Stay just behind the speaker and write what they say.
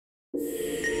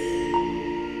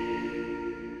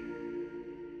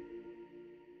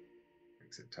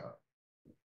Makes it tough.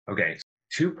 Okay,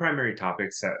 two primary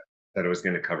topics that I was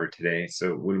going to cover today.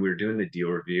 So when we were doing the deal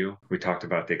review, we talked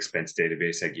about the expense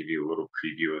database. I give you a little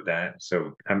preview of that.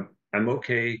 So I'm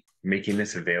okay making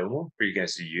this available for you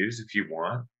guys to use if you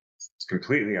want. It's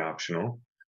completely optional.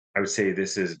 I would say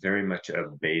this is very much a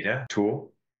beta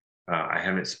tool. I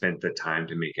haven't spent the time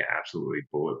to make it absolutely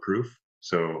bulletproof.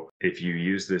 So if you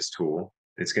use this tool,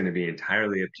 it's going to be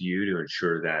entirely up to you to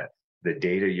ensure that the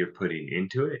data you're putting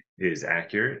into it is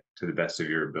accurate to the best of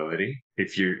your ability.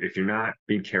 If you're not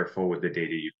being careful with the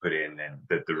data you put in, then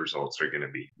the results are going to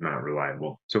be not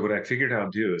reliable. So what I figured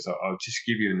I'll do is I'll just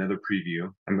give you another preview.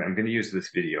 I'm going to use this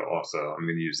video also. I'm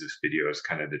going to use this video as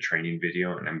kind of the training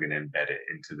video, and I'm going to embed it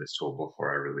into this tool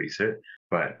before I release it.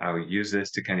 But I'll use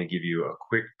this to kind of give you a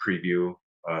quick preview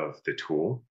of the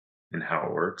tool and how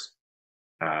it works.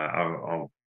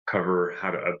 I'll cover how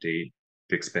to update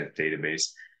the expense database,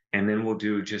 and then we'll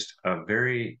do just a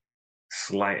very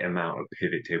slight amount of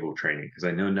pivot table training, because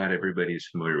I know not everybody is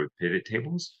familiar with pivot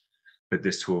tables, but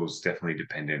this tool is definitely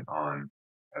dependent on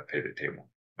a pivot table.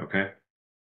 Okay.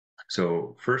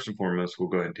 So first and foremost, we'll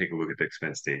go ahead and take a look at the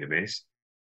expense database.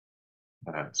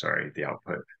 Sorry, the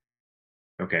output.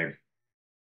 Okay.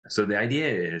 So the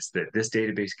idea is that this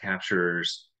database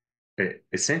captures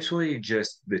essentially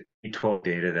just the T12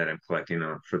 data that I'm collecting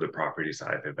on for the properties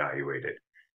I've evaluated.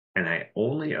 And I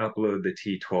only upload the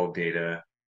T12 data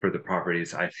for the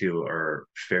properties I feel are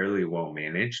fairly well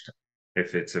managed.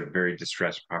 If it's a very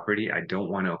distressed property, I don't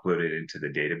want to upload it into the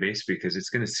database because it's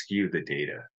going to skew the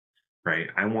data, right?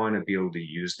 I want to be able to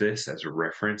use this as a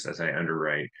reference as I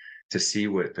underwrite to see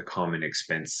what the common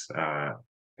expense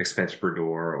per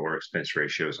door or expense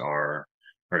ratios are,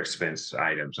 or expense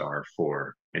items are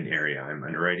for an area I'm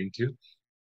underwriting to.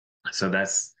 So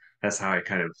that's how I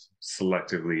kind of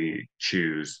selectively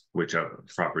choose which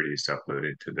properties to upload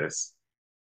into this.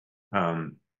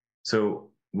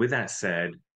 So with that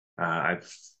said,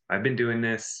 I've been doing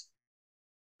this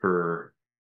for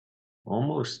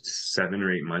almost 7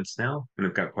 or 8 months now, and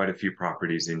I've got quite a few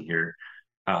properties in here.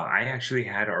 I actually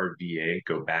had our VA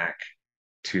go back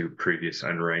to previous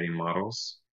underwriting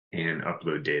models and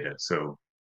upload data, so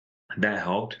that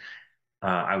helped.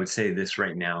 I would say this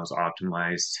right now is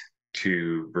optimized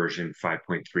to version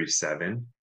 5.37.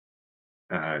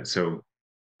 So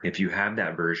if you have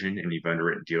that version and you've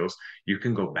underwritten deals, you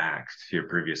can go back to your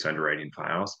previous underwriting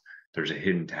files. There's a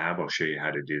hidden tab. I'll show you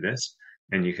how to do this,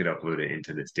 and you could upload it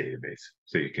into this database.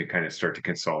 So you can kind of start to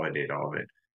consolidate all of it.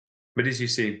 But as you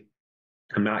see,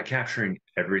 I'm not capturing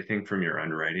everything from your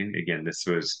underwriting. Again,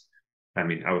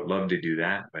 I would love to do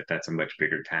that, but that's a much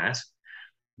bigger task.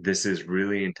 This is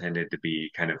really intended to be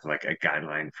kind of like a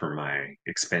guideline for my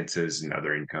expenses and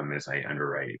other income as I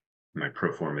underwrite my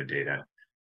pro forma data.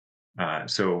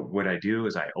 So what I do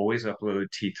is I always upload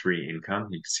T3 income.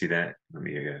 You can see that. Let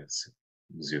me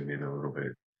zoom in a little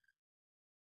bit.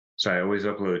 So I always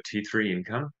upload T3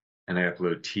 income and I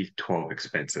upload T12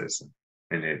 expenses.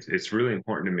 And it's really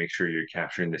important to make sure you're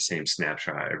capturing the same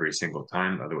snapshot every single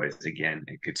time. Otherwise, again,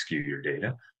 it could skew your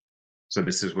data. So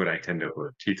this is what I tend to upload: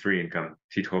 T3 income,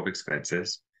 T12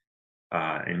 expenses.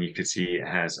 And you can see it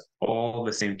has all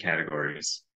the same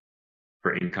categories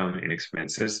for income and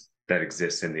expenses that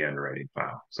exists in the underwriting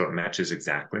file. So it matches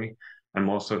exactly. I'm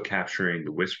also capturing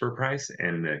the whisper price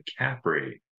and the cap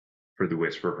rate for the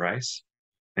whisper price.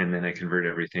 And then I convert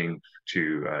everything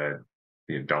to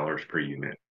dollars per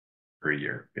unit per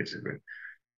year, basically.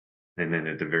 And then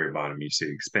at the very bottom, you see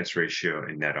expense ratio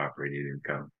and net operating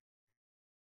income.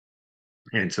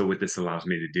 And so what this allows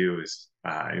me to do is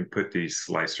input these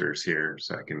slicers here.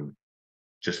 So I can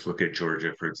just look at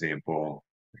Georgia, for example.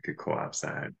 I could collapse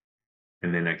that.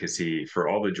 And then I can see for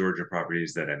all the Georgia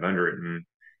properties that I've underwritten,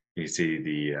 you see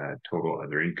the total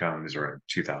other income is around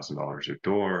 $2,000 a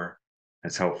door.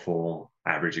 That's helpful.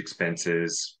 Average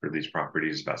expenses for these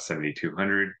properties about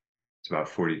 7,200. It's about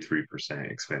 43%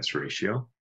 expense ratio.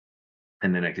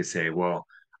 And then I could say, well,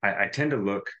 I tend to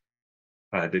look,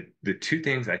 the two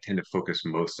things I tend to focus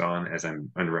most on as I'm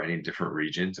underwriting different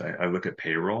regions. I look at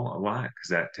payroll a lot because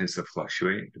that tends to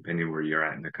fluctuate depending where you're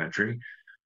at in the country.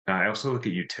 I also look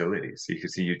at utilities. So you can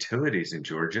see utilities in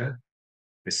Georgia,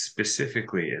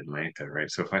 specifically Atlanta, right?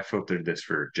 So if I filtered this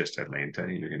for just Atlanta,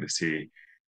 you're going to see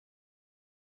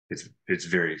it's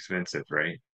very expensive,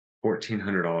 right?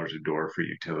 $1,400 a door for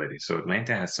utilities. So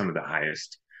Atlanta has some of the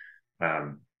highest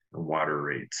water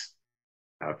rates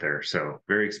out there. So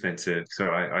very expensive.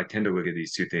 So I tend to look at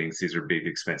these two things. These are big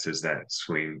expenses that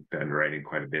swing the underwriting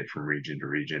quite a bit from region to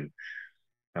region.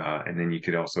 And then you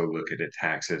could also look at the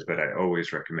taxes, but I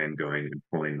always recommend going and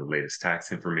pulling the latest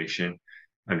tax information,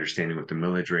 understanding what the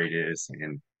millage rate is,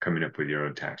 and coming up with your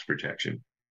own tax projection.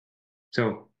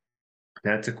 So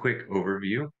that's a quick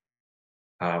overview.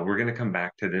 We're going to come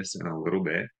back to this in a little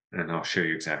bit, and I'll show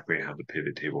you exactly how the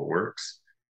pivot table works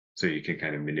so you can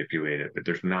kind of manipulate it, but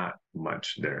there's not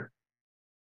much there.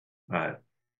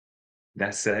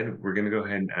 That said, we're going to go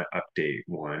ahead and update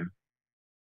one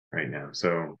right now.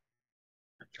 So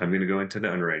I'm going to go into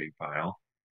the underwriting file.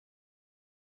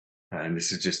 And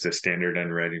this is just a standard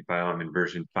underwriting file. I'm in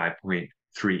version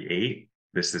 5.38.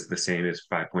 This is the same as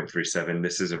 5.37.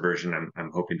 This is a version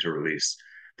I'm hoping to release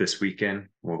this weekend.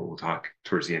 We'll talk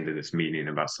towards the end of this meeting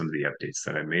about some of the updates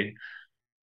that I made.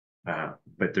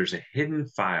 But there's a hidden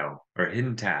file or a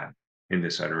hidden tab in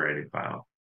this underwriting file.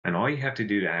 And all you have to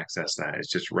do to access that is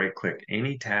just right click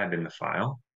any tab in the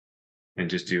file and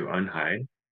just do unhide.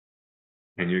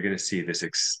 And you're going to see this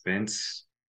expense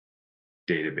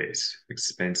database,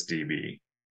 expense DB.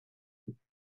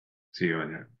 So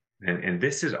you and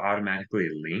this is automatically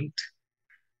linked.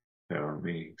 So let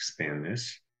me expand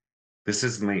this. This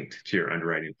is linked to your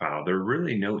underwriting file. There are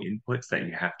really no inputs that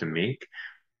you have to make,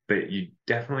 but you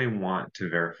definitely want to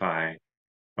verify.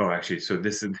 Oh, actually, so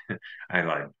this is, I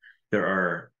lied. There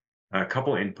are a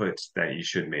couple inputs that you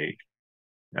should make.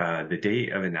 The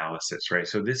date of analysis, right?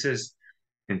 So this is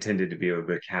intended to be able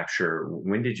to capture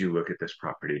when did you look at this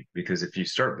property? Because if you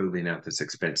start building out this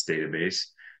expense database,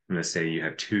 and let's say you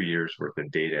have 2 years worth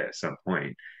of data at some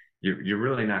point, you're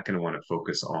really not going to want to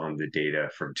focus on the data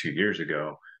from 2 years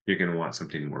ago. You're going to want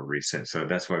something more recent. So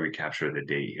that's why we capture the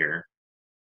date here.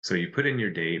 So you put in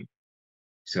your date.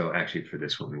 So actually for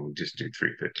this one, we'll just do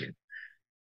 315.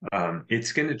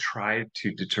 It's going to try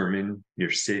to determine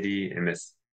your city,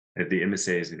 the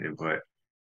MSA is an input,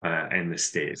 and the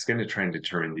state. It's going to try and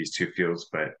determine these two fields,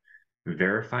 but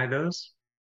verify those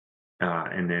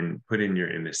and then put in your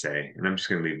MSA. And I'm just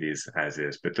going to leave these as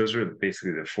is, but those are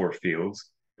basically the 4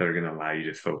 fields that are going to allow you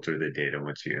to filter the data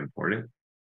once you import it.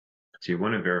 So you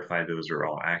want to verify those are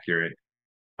all accurate.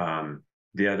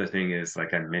 The other thing is,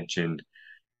 like I mentioned,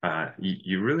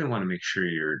 you really want to make sure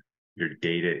your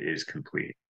data is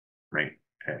complete, right?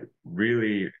 I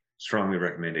really strongly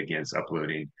recommend against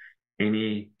uploading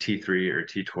any T3 or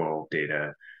T12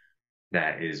 data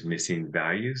that is missing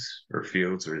values or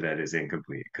fields or that is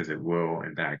incomplete because it will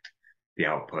impact the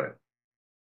output.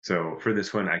 So for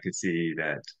this one, I could see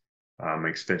that my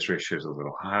expense ratio is a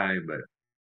little high, but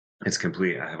it's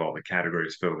complete. I have all the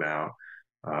categories filled out.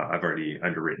 I've already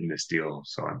underwritten this deal,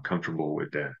 so I'm comfortable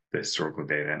with the historical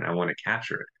data and I want to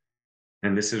capture it.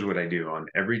 And this is what I do on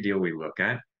every deal we look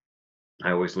at.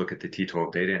 I always look at the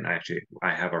T12 data, and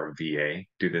I have our VA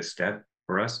do this step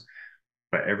for us.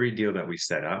 But every deal that we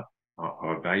set up,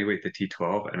 I'll evaluate the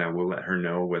T12 and I will let her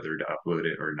know whether to upload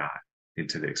it or not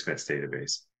into the expense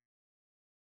database.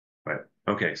 But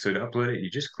okay, so to upload it,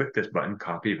 you just click this button,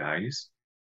 copy values,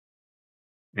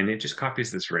 and it just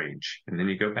copies this range. And then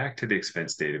you go back to the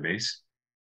expense database.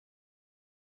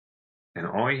 And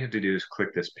all you have to do is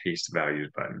click this paste values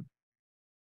button.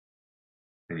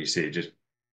 And you see it just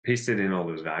pasted in all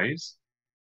those values.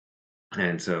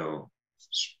 And so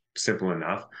simple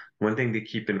enough. One thing to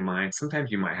keep in mind,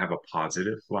 sometimes you might have a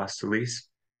positive loss to lease.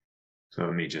 So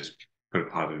let me just put a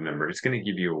positive number. It's going to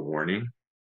give you a warning.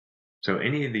 So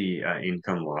any of the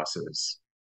income losses,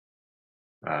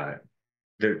 uh,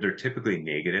 they're typically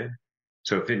negative.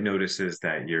 So if it notices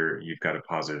that you've got a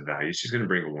positive value, it's just going to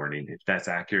bring a warning. If that's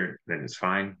accurate, then it's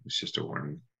fine. It's just a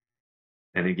warning.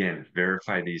 And again,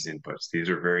 verify these inputs. These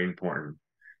are very important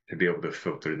to be able to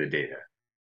filter the data.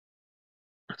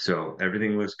 So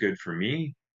everything looks good for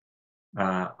me.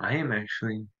 I am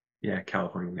actually, yeah,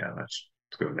 California. Yeah, let's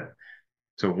go with that.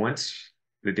 So once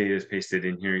the data is pasted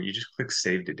in here, you just click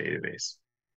Save to Database.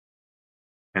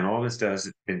 And all this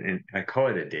does, and I call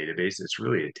it a database, it's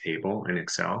really a table in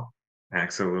Excel,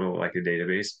 acts a little like a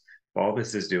database. All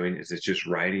this is doing is it's just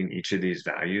writing each of these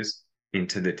values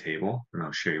into the table, and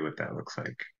I'll show you what that looks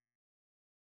like.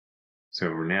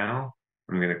 So now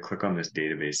I'm going to click on this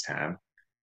database tab,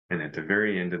 and at the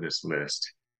very end of this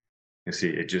list, you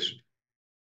see it just,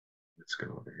 let's go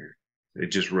over here. It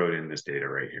just wrote in this data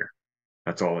right here.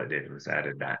 That's all it did, was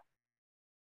added that.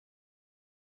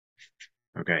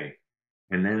 Okay,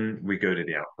 and then we go to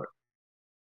the output.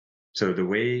 So the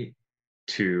way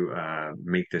to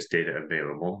make this data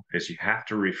available is you have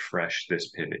to refresh this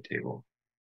pivot table,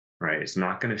 right? It's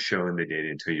not going to show in the data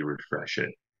until you refresh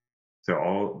it.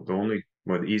 So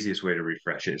the easiest way to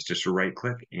refresh it is just to right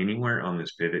click anywhere on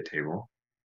this pivot table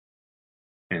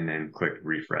and then click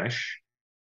refresh.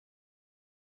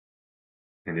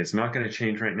 And it's not going to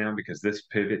change right now because this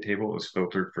pivot table is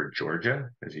filtered for Georgia,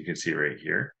 as you can see right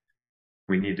here.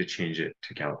 We need to change it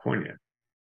to California.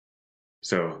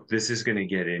 So this is going to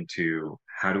get into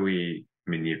how do we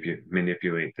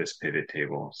manipulate this pivot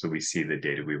table so we see the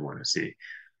data we want to see.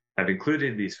 I've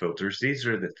included these filters. These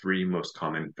are the three most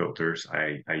common filters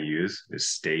I use is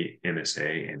state,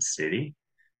 MSA, and city.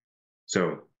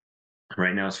 So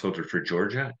right now it's filtered for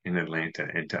Georgia and Atlanta.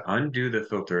 And to undo the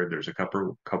filter, there's a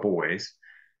couple ways.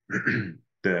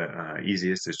 The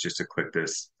easiest is just to click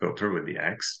this filter with the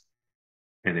X,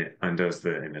 and it undoes the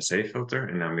MSA filter.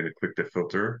 And now I'm going to click the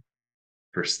filter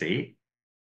for state.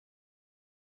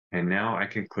 And now I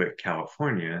can click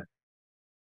California,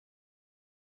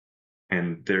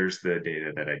 and there's the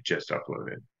data that I just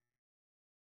uploaded.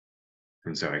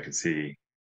 And so I can see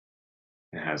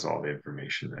it has all the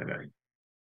information that I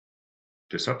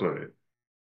just uploaded.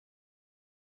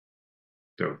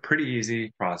 So pretty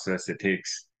easy process. It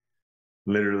takes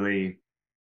literally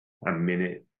a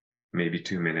minute, maybe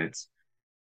 2 minutes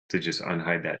to just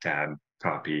unhide that tab,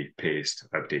 copy, paste,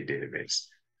 update database.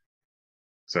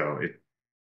 So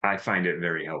I find it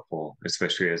very helpful,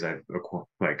 especially as I've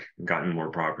gotten more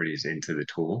properties into the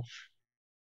tool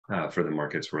for the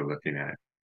markets we're looking at.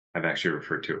 I've actually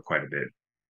referred to it quite a bit,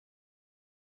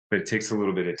 but it takes a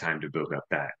little bit of time to build up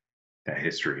that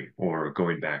history or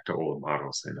going back to old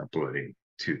models and uploading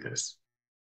to this.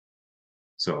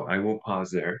 So I will pause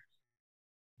there.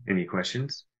 Any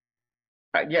questions?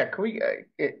 Yeah, can we?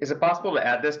 Is it possible to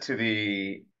add this to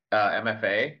the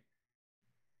MFA?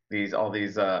 All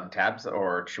these tabs,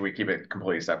 or should we keep it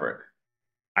completely separate?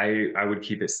 I would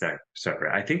keep it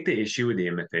separate. I think the issue with the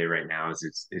MFA right now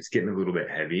is it's getting a little bit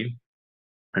heavy.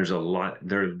 There's a lot.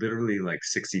 There are literally like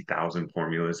 60,000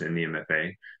 formulas in the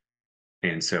MFA,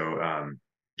 and so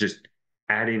just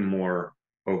adding more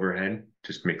overhead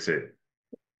just makes it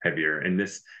heavier. And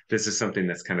this is something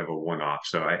that's kind of a one-off.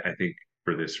 So I think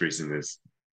for this reason is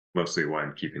mostly why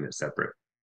I'm keeping it separate.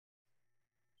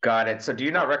 Got it. So do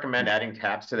you not recommend adding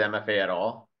tabs to the MFA at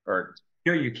all? Or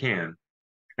You can.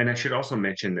 And I should also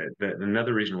mention that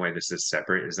another reason why this is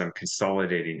separate is I'm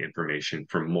consolidating information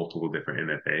from multiple different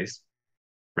MFAs,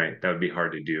 right? That would be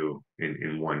hard to do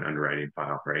in one underwriting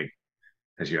file, right?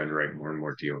 As you underwrite more and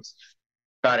more deals.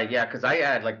 got it. Yeah, because I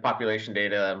add like population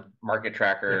data, market Yeah.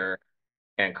 tracker,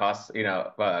 and cost,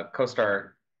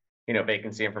 CoStar,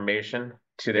 vacancy information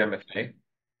to the Yep. MFA.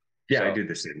 Yeah, I So do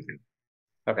the same thing.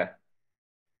 okay.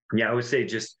 Yeah, I would say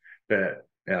just that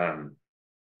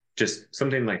just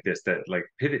something like this, that like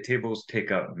pivot tables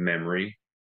take up memory,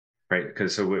 right?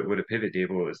 Because so what a pivot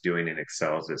table is doing in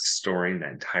Excel is it's storing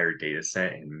that entire data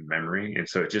set in memory. And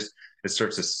so it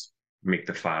starts to make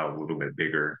the file a little bit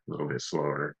bigger, a little bit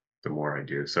slower the more I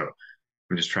do. So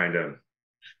I'm just trying to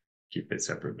keep it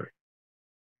separate.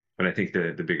 But I think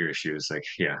the bigger issue is like,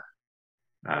 yeah,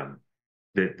 um,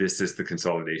 that this is the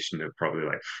consolidation of probably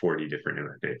like 40 different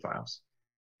MFA files.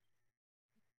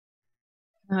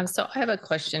 So I have a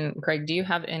question, Craig. Do you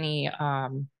have any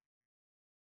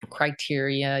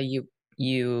criteria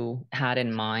you had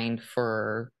in mind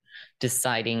for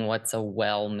deciding what's a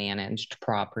well-managed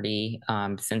property?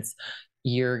 Since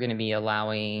you're going to be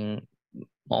allowing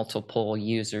multiple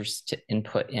users to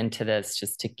input into this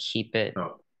just to keep it,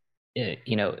 Oh,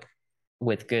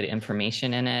 with good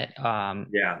information in it.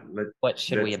 yeah, What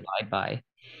should we that's abide by?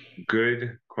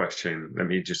 good question. Let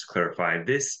me just clarify.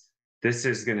 This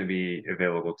is going to be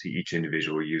available to each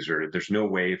individual user. There's no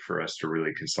way for us to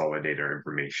really consolidate our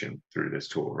information through this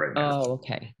tool right now. Oh,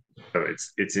 okay. So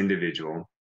it's individual.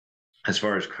 As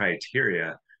far as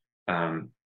criteria, um,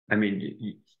 I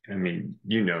mean,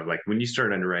 like when you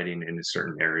start underwriting in a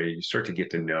certain area, you start to get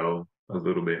to know a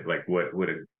little bit like what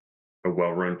a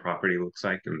well-run property looks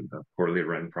like and a poorly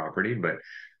run property. But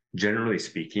generally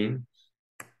speaking,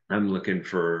 I'm looking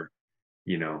for,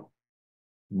 you know,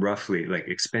 roughly like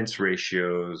expense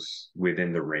ratios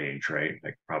within the range, right?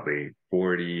 Like probably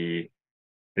 40.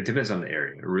 It depends on the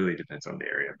area. It really depends on the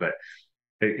area, but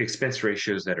expense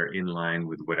ratios that are in line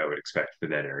with what I would expect for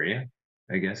that area,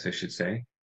 I guess I should say.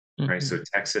 Right. So Mhm.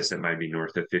 Texas, it might be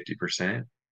north of 50%.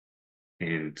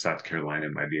 In South Carolina,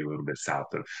 it might be a little bit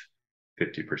south of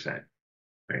 50%.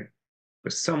 Right.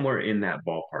 But somewhere in that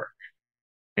ballpark.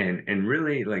 And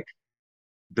really like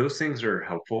those things are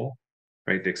helpful,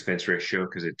 right? The expense ratio,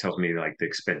 because it tells me like the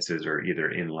expenses are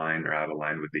either in line or out of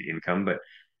line with the income. But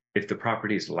if the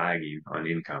property is lagging on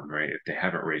income, right? If they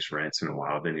haven't raised rents in a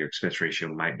while, then your expense ratio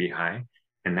might be high,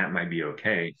 and that might be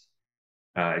okay.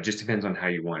 It just depends on how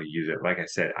you want to use it. Like I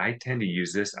said, I tend to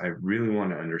use this. I really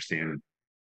want to understand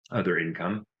other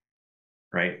income,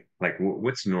 right? Like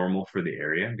what's normal for the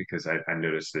area, because I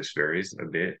noticed this varies a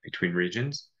bit between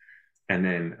regions. And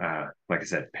then, like I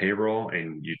said, payroll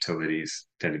and utilities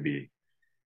tend to be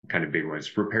kind of big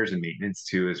ones. Repairs and maintenance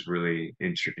too is really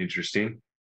interesting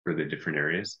for the different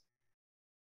areas.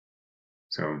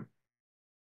 So,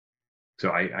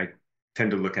 I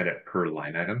tend to look at it per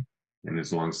line item, and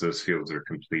as long as those fields are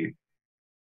complete,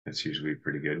 that's usually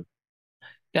pretty good.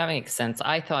 That makes sense.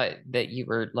 I thought that you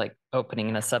were like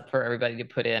opening this up for everybody to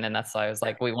put in, and that's why I was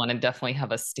like, we want to definitely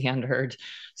have a standard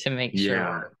to make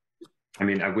Yeah. sure. I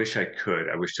mean, I wish I could.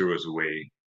 I wish there was a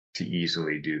way to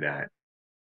easily do that.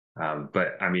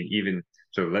 But I mean, even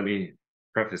so, let me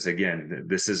preface again,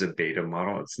 this is a beta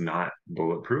model. It's not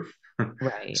bulletproof.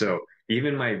 Right. So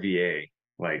even my VA,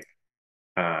 like,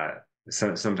 uh,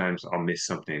 sometimes I'll miss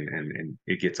something and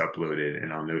it gets uploaded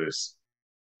and I'll notice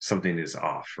something is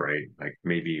off, right? Like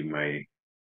maybe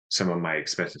some of my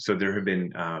expenses. So there have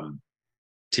been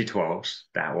T12s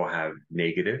that will have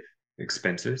negative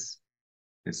expenses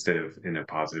instead of in a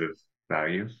positive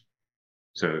value.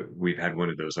 So we've had one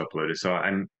of those uploaded. So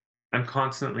I'm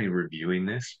constantly reviewing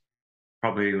this.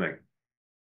 Probably like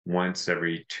once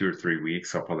every 2 or 3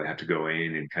 weeks, I'll probably have to go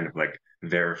in and kind of like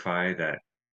verify that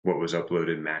what was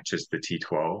uploaded matches the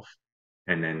T12.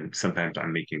 And then sometimes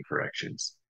I'm making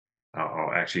corrections.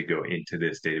 I'll actually go into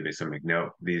this database. I'm like, no,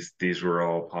 these were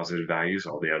all positive values.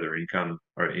 All the other income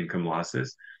or income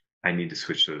losses, I need to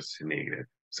switch those to negative.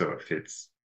 So it fits.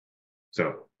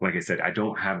 So, like I said, I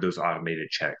don't have those automated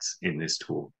checks in this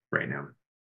tool right now.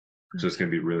 So it's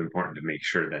going to be really important to make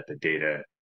sure that the data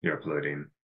you're uploading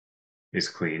is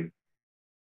clean.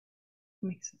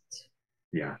 Makes sense.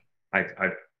 Yeah.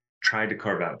 I've tried to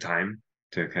carve out time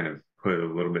to kind of put a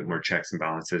little bit more checks and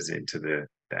balances into the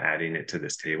adding it to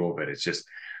this table, but it's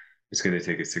going to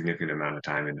take a significant amount of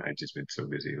time, and I've just been so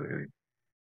busy lately.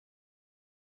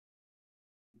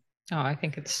 Oh, I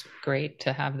think it's great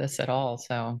to have this at all.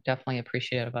 So definitely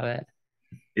appreciative of it.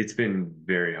 It's been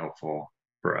very helpful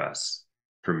for us,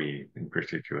 for me in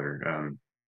particular.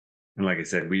 And like I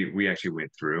said, we actually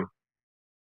went through.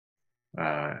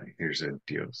 Here's a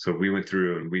deal. So we went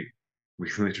through and we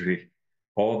literally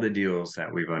all the deals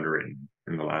that we've underwritten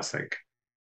in the last like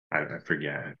I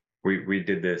forget. We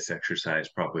did this exercise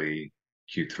probably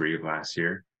Q3 of last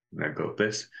year when I built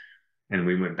this, and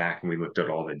we went back and we looked at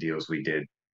all the deals we did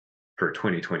for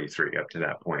 2023 up to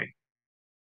that point,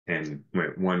 and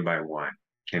went one by one.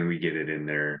 Can we get it in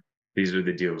there? These are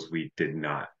the deals we did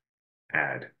not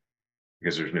add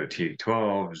because there's no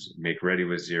T12s, make ready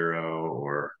with zero,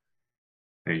 or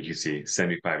and you can see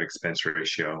 75 expense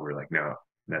ratio. We're like, no,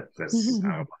 that's out of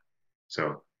line.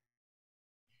 So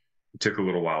it took a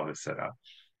little while to set up.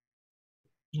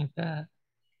 I bet.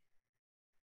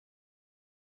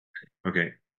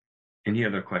 Okay. Any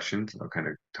other questions? I'll kind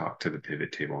of talk to the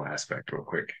pivot table aspect real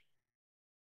quick.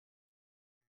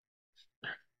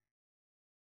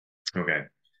 Okay.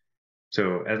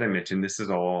 So as I mentioned, this is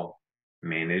all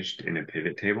managed in a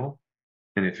pivot table.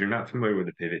 And if you're not familiar with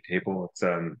the pivot table,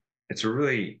 it's a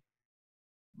really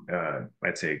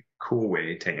I'd say cool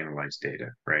way to analyze data,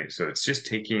 right? So it's just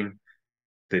taking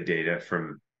the data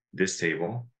from this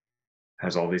table,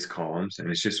 has all these columns, and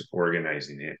it's just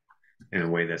organizing it in a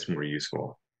way that's more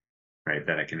useful, right?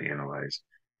 That I can analyze.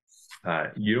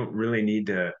 You don't really need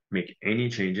to make any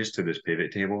changes to this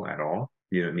pivot table at all.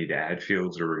 You don't need to add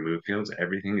fields or remove fields.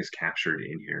 Everything is captured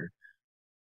in here.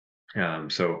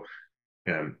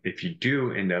 If you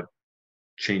do end up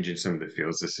changing some of the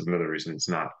fields, this is another reason it's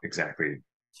not exactly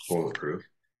bulletproof.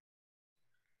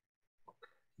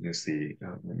 You see,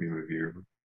 let me review.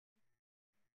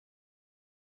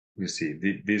 You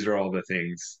see, these are all the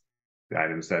things, the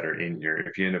items that are in here.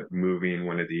 If you end up moving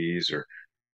one of these, or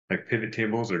like pivot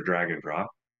tables or drag and drop,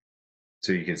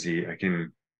 so you can see I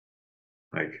can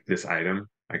like this item,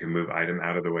 I can move item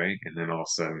out of the way, and then all of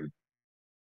a sudden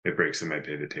it breaks in my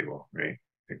pivot table, right?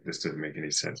 Like this doesn't make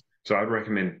any sense. So I'd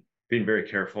recommend being very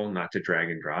careful not to drag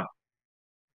and drop,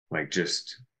 like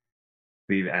just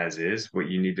leave as is. What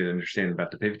you need to understand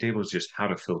about the pivot table is just how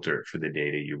to filter it for the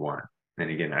data you want. And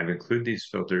again, I've included these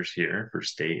filters here for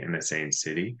state, MSA, and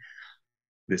city.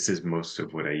 This is most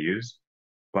of what I use,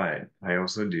 but I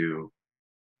also do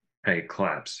a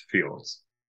collapse fields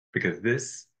because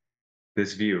this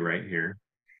view right here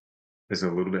is a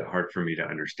little bit hard for me to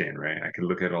understand, right? I can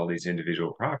look at all these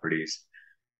individual properties,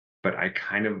 but I'd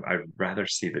rather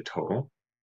see the total.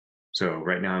 So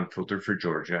right now I'm filtered for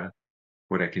Georgia.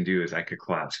 What I can do is I could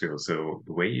collapse fields. So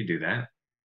the way you do that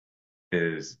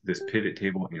is this pivot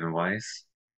table analyze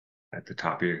at the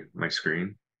top of my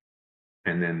screen.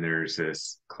 And then there's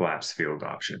this collapse field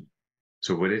option.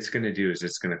 So what it's going to do is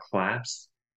it's going to collapse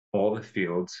all the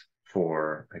fields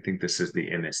for, I think this is the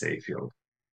MSA field.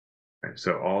 Right?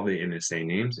 So all the MSA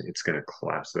names, it's going to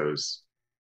collapse those.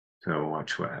 So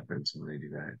watch what happens when they do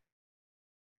that.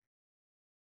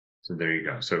 So there you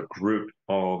go. So group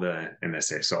all the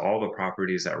MSA. So all the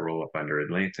properties that roll up under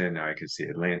Atlanta. Now I can see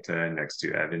Atlanta next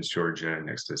to Evans, Georgia,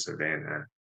 next to Savannah,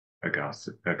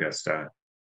 Augusta.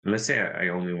 And let's say I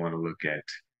only want to look at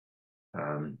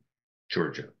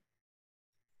Georgia.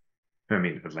 I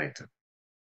mean, Atlanta.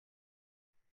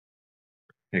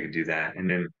 I could do that. And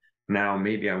then now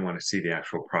maybe I want to see the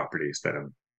actual properties that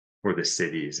I'm, or the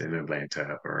cities in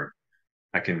Atlanta, or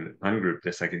I can ungroup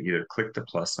this. I can either click the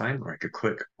plus sign or I could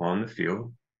click on the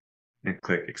field and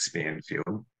click expand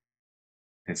field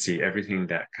and see everything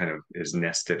that kind of is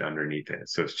nested underneath it.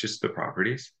 So it's just the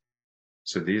properties.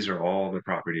 So these are all the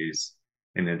properties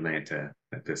in Atlanta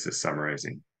that this is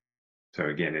summarizing. So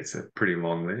again, it's a pretty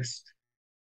long list.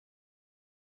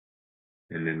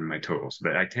 And then my totals,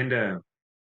 but I tend to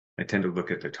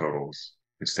look at the totals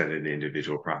instead of the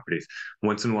individual properties.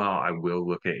 Once in a while, I will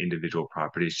look at individual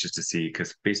properties just to see,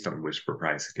 because based on whisper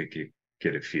price, I could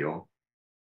get a feel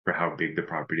for how big the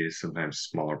property is. Sometimes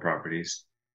smaller properties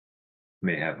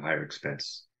may have higher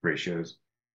expense ratios,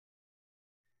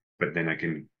 but then I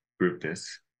can group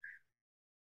this.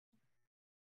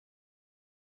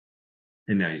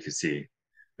 And now you can see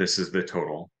this is the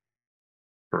total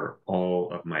for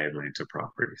all of my Atlanta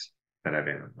properties that I've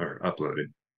uploaded.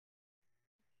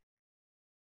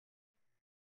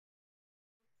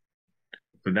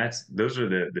 So those are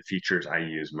the features I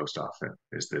use most often,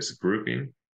 is this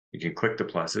grouping. You can click the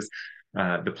pluses.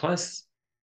 The plus,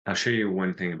 I'll show you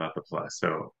one thing about the plus.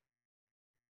 So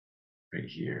right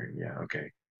here, yeah,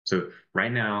 okay. So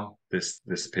right now, this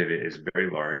pivot is very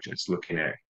large. It's looking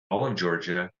at all of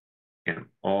Georgia and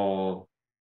all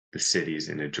the cities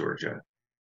in Georgia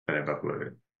that I've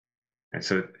uploaded. And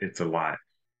so it's a lot.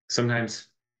 Sometimes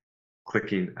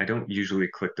I don't usually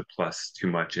click the plus too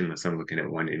much unless I'm looking at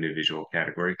one individual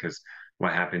category, because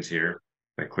what happens here,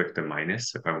 if I click the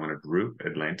minus, if I want to group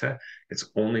Atlanta, it's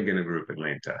only going to group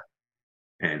Atlanta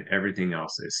and everything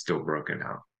else is still broken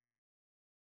out.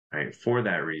 Right? For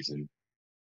that reason,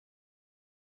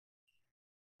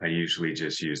 I usually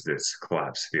just use this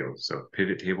collapse field. So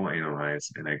pivot table analyze,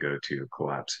 and I go to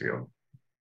collapse field.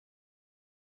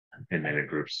 And then it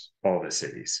groups all the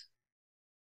cities.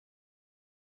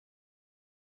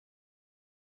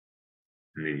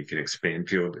 And then you can expand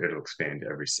field, it'll expand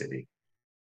every city.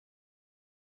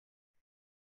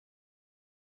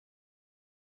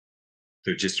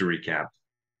 So just to recap,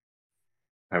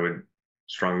 I would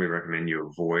strongly recommend you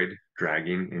avoid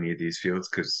dragging any of these fields,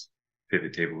 because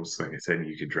pivot tables, like I said,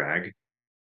 you could drag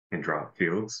and drop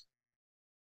fields.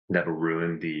 That'll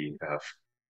ruin the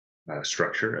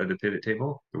structure of the pivot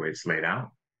table, the way it's laid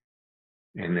out.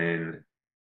 And then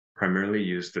primarily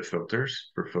use the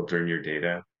filters for filtering your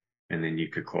data, and then you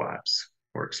could collapse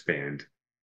or expand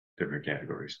different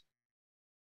categories.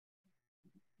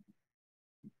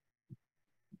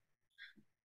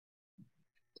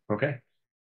 Okay.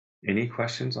 Any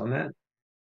questions on that?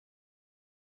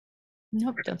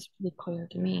 Nope, that's pretty clear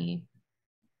to me.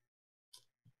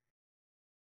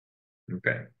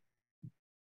 Okay.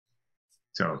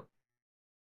 So,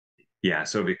 yeah.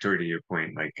 So Victoria, to your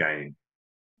point, like I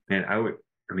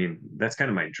mean, that's kind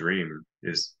of my dream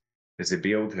is to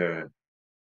be able to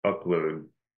upload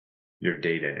your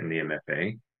data in the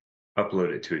MFA, upload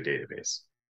it to a database.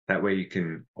 That way you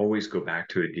can always go back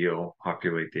to a deal,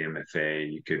 populate the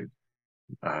MFA, you could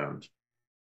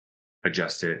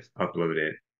adjust it, upload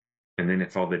it. And then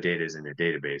if all the data is in a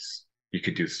database, you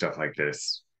could do stuff like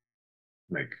this,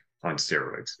 like on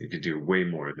steroids. You could do way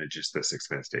more than just this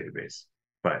expense database.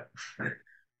 But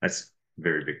that's a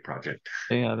very big project.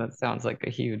 Yeah, that sounds like a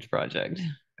huge project.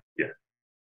 Yeah.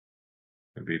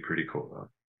 It'd be pretty cool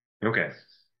though. Okay.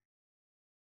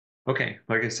 Okay,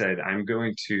 like I said, I'm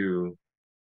going to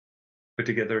put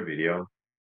together a video.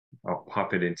 I'll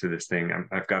pop it into this thing.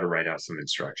 I've got to write out some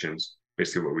instructions,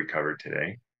 basically what we covered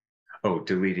today. Oh,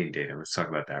 deleting data. Let's talk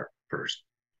about that first.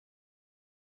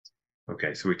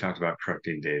 Okay, so we talked about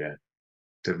corrupting data,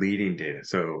 deleting data.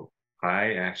 So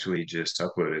I actually just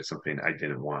uploaded something I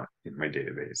didn't want in my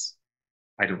database.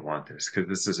 I don't want this because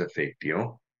this is a fake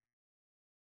deal.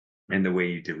 And the way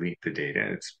you delete the data,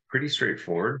 it's pretty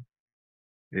straightforward,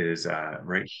 is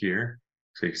right here.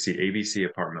 So you can see ABC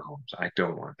apartment homes. I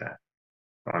don't want that.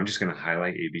 So I'm just going to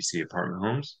highlight ABC apartment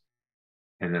homes,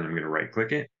 and then I'm going to right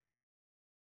click it,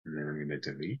 and then I'm going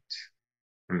to delete.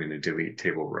 I'm going to delete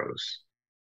table rows.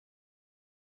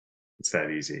 It's that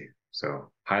easy.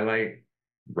 So highlight,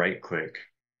 right click,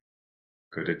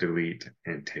 go to delete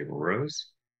and table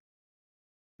rows.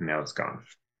 And now it's gone.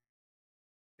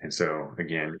 And so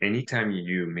again, anytime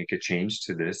you make a change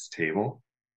to this table,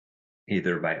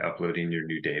 either by uploading your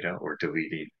new data or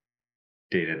deleting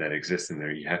data that exists in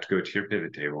there, you have to go to your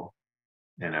pivot table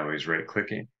and I was right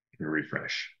clicking and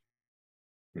refresh.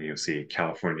 And you'll see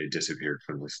California disappeared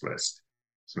from this list.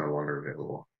 It's no longer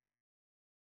available.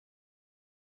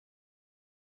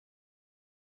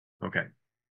 Okay.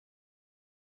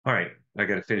 All right. I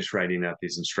got to finish writing out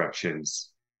these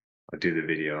instructions. I'll do the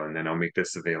video and then I'll make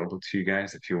this available to you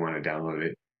guys if you want to download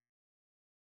it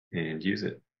and use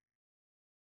it.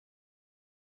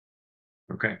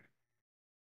 Okay.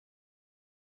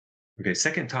 Okay.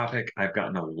 Second topic I've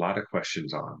gotten a lot of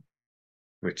questions on,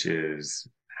 which is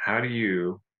how do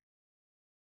you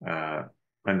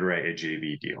underwrite a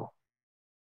JV deal?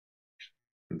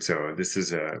 And so this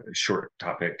is a short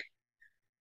topic,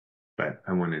 but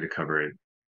I wanted to cover it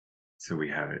so we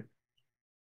have it.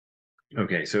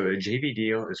 Okay, so a JV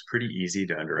deal is pretty easy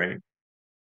to underwrite,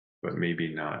 but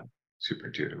maybe not super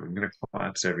intuitive. I'm going to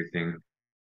collapse everything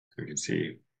so we can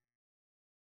see.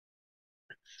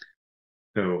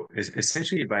 So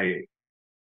essentially by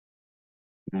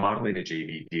modeling a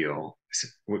JV deal,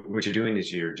 what you're doing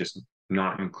is you're just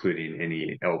not including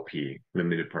any LP,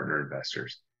 limited partner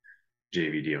investors,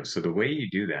 JV deal. So the way you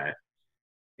do that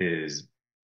is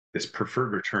this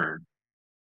preferred return,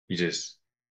 you just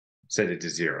set it to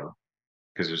 0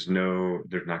 because there's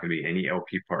not going to be any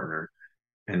LP partner.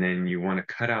 And then you want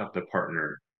to cut out the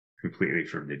partner completely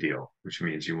from the deal, which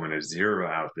means you want to zero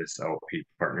out this LP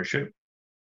partnership.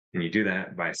 And you do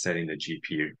that by setting the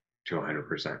GP to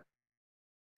 100%.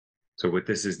 So what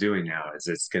this is doing now is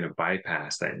it's going to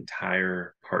bypass that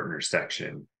entire partner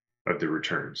section of the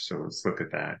returns. So let's look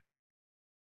at that.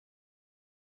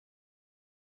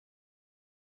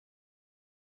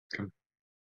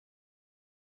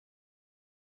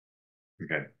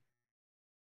 Okay.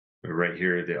 So right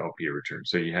here, the LP return.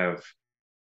 So you have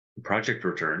project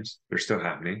returns. They're still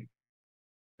happening.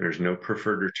 There's no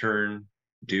preferred return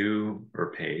due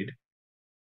or paid.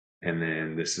 And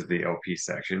then this is the LP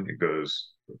section. It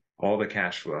goes all the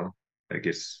cash flow that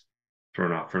gets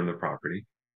thrown off from the property,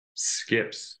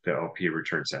 skips the LP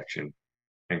return section,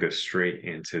 and goes straight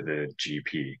into the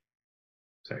GP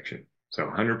section. So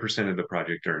 100% of the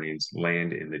project earnings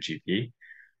land in the GP.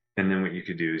 And then what you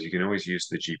could do is you can always use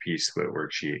the GP split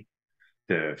worksheet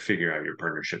to figure out your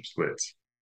partnership splits,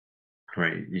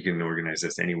 right? You can organize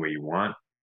this any way you want.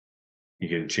 You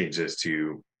can change this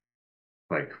to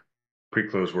like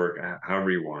pre-close work,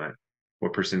 however you want,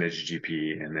 what percentage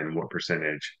GP, and then what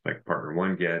percentage like partner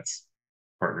one gets.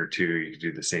 Partner two, you can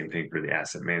do the same thing for the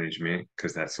asset management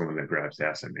because that's the one that grabs the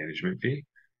asset management fee.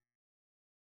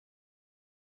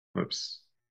 Whoops.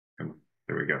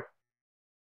 There we go.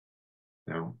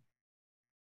 No.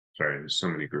 Sorry, there's so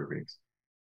many groupings.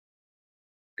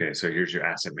 Okay, so here's your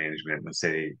asset management. Let's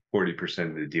say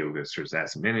 40% of the deal goes towards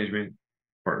asset management.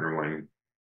 Partner one,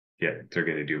 yeah, they're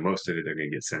going to do most of it. They're going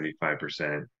to get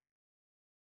 75%.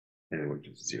 And then we'll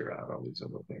just zero out all these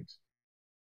other things.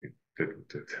 Good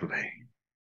delay.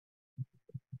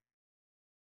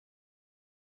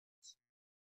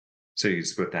 So you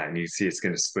split that and you see it's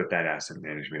going to split that asset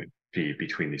management fee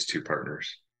between these two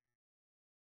partners.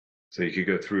 So you could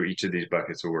go through each of these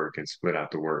buckets of work and split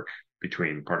out the work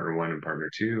between partner one and partner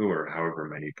two, or however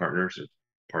many partners are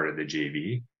part of the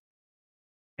JV.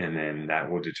 And then that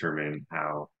will determine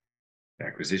how the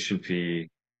acquisition fee,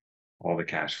 all the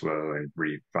cash flow and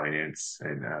refinance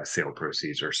and sale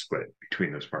proceeds are split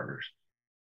between those partners.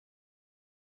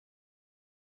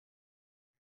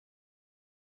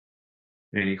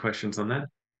 Any questions on that?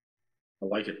 I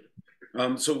like it.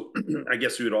 So I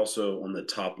guess you would also on the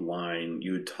top line,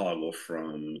 you would toggle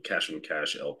from cash on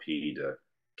cash LP to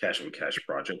cash on cash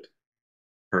project.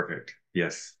 Perfect.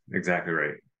 Yes, exactly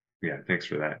right. Yeah, thanks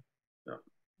for that. Yeah.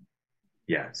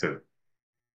 Yeah, so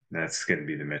that's going to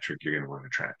be the metric you're going to want to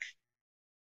track.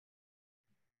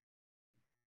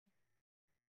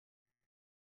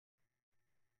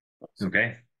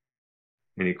 Okay.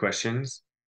 Any questions?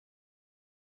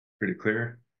 Pretty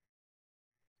clear?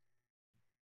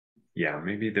 Yeah,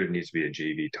 maybe there needs to be a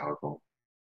JV toggle.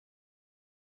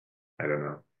 I don't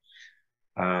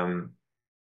know.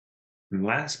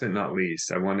 Last but not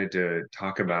least, I wanted to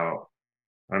talk about,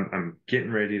 I'm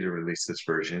getting ready to release this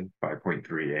version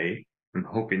 5.38. I'm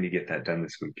hoping to get that done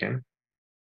this weekend.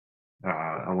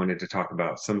 I wanted to talk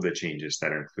about some of the changes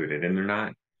that are included, and they're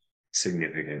not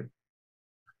significant,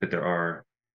 but there are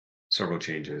several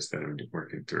changes that I'm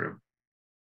working through.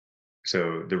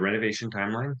 So the renovation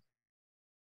timeline.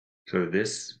 So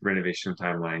this renovation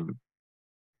timeline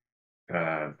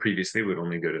previously would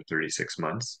only go to 36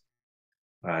 months.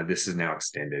 This is now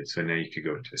extended. So now you could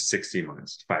go to 60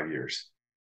 months, 5 years.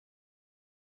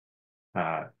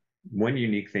 One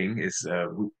unique thing is I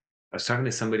was talking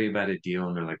to somebody about a deal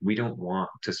and they're like, we don't want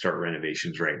to start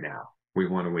renovations right now. we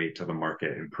want to wait till the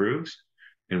market improves,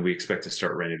 and we expect to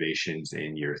start renovations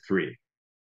in year 3,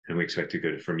 and we expect to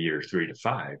go from year 3 to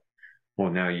 5. Well,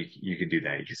 now you could do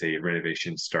that. You could say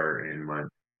renovations start in month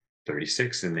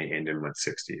 36 and they end in month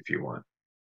 60 if you want.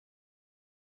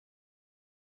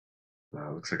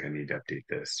 Looks like I need to update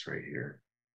this right here.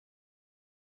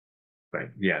 But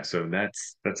yeah, so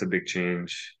that's a big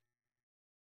change.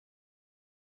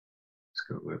 Let's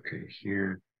go look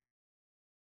here.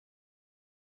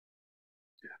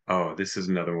 Oh, this is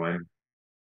another one.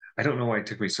 I don't know why it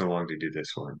took me so long to do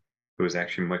this one. It was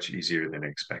actually much easier than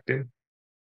expected.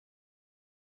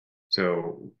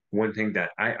 So one thing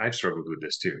that I've struggled with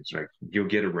this too, is like you'll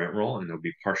get a rent roll and there'll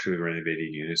be partially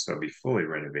renovated units, there'll be fully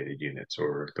renovated units,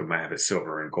 or they might have a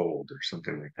silver and gold or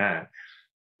something like that.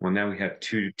 Well, now we have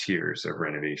 2 tiers of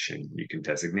renovation you can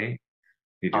designate.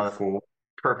 You do full,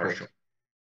 perfect. partial.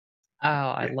 Oh,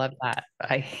 I love that.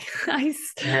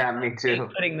 Yeah, me too.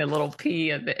 Putting the little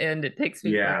P at the end, it takes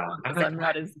me forever because I'm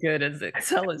not as good as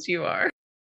Excel as you are.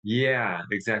 Yeah,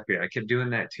 exactly. I kept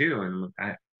doing that too,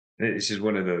 and it's just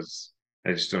one of those.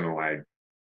 I just don't know why.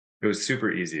 It was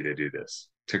super easy to do this.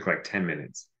 It took like 10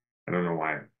 minutes. I don't know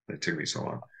why it took me so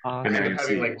long. And now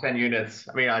having like 10 units.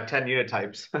 I mean, 10 unit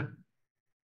types.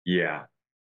 Yeah.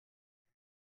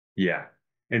 Yeah.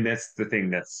 And that's the thing.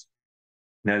 That's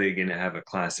now that you're going to have a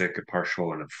classic, a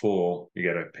partial, and a full, you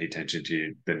got to pay attention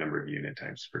to the number of unit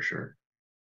types for sure.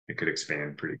 It could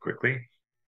expand pretty quickly.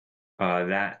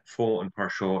 That full and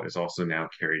partial is also now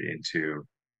carried into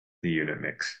the unit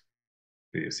mix.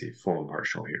 So you see full and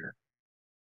partial here.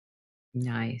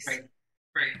 Nice.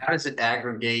 Right. How does it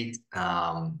aggregate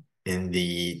in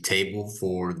the table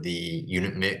for the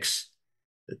unit mix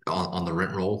on the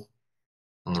rent roll,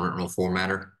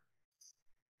 formatter?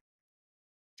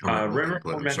 Rent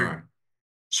roll formatter.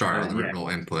 Sorry, on the rent roll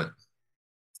input.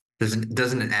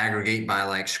 Doesn't it aggregate by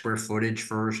like square footage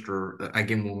first, or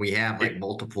again when we have like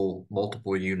multiple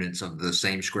units of the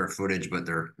same square footage, but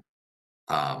they're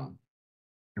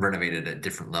renovated at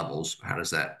different levels? How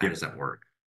does that work?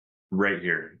 Right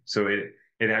here. So it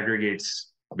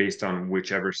aggregates based on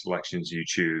whichever selections you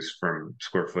choose from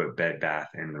square foot, bed, bath,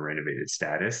 and the renovated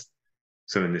status.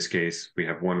 So in this case, we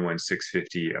have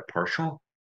 11650 a partial,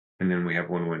 and then we have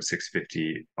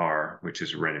 11650R, which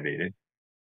is renovated,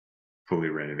 fully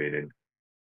renovated.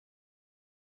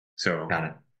 So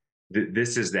Got it.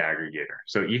 This is the aggregator.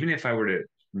 So even if I were to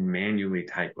manually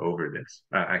type over this,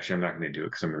 actually, I'm not going to do it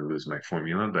because I'm going to lose my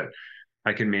formula, but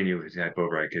I can manually type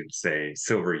over. I could say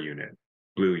silver unit,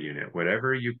 blue unit,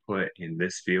 whatever you put in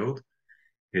this field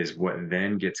is what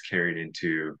then gets carried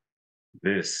into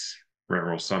this rent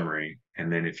roll summary.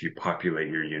 And then if you populate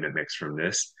your unit mix from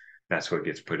this, that's what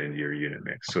gets put into your unit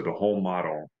mix. So the whole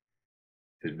model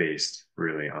is based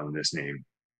really on this name.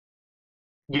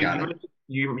 You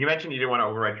mentioned you didn't want to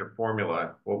overwrite your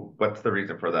formula. Well, what's the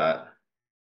reason for that?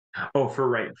 Oh, for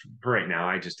right now,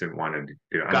 I just didn't want to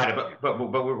do it. Got it, but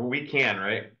we can,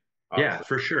 right? Obviously. Yeah,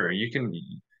 for sure. You can.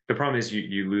 The problem is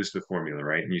you lose the formula,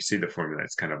 right? And you see the formula;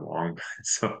 it's kind of long.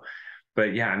 So,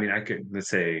 but yeah, I mean, I could, let's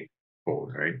say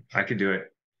gold, right? I could do it,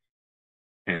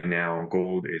 and now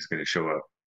gold is going to show up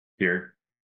here.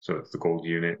 So it's the gold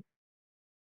unit,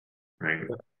 right?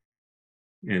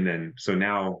 And then so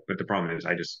now, but the problem is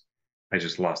I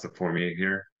just lost the formula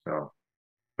here. So,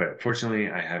 but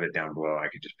fortunately, I have it down below. I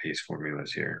could just paste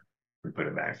formulas here and put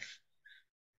it back.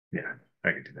 Yeah,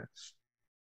 I could do that.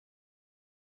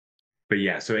 But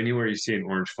yeah, so anywhere you see an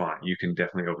orange font, you can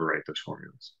definitely overwrite those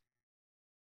formulas.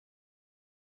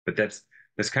 But that's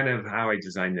kind of how I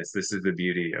designed this. This is the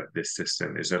beauty of this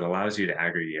system, is it allows you to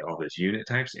aggregate all those unit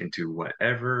types into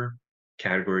whatever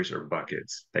categories or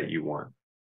buckets that you want.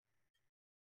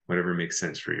 Whatever makes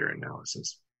sense for your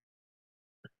analysis.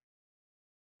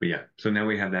 But yeah, so now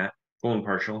we have that full and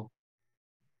partial.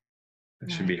 That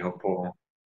should be helpful.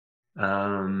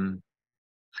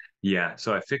 Yeah,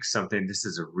 so I fixed something. This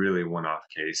is a really one-off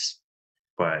case,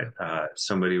 but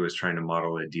somebody was trying to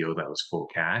model a deal that was full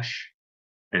cash,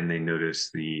 and they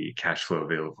noticed the cash flow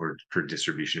available for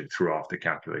distribution threw off the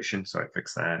calculation. So I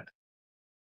fixed that.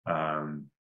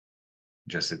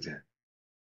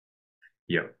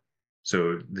 Yep.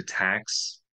 So the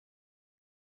tax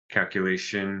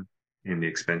calculation in the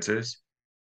expenses,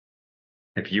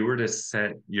 if you were to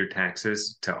set your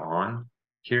taxes to on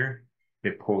here,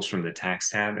 it pulls from the tax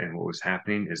tab. And what was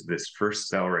happening is this first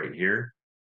cell right here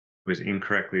was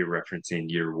incorrectly referencing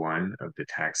year 1 of the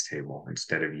tax table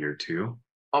instead of year 2.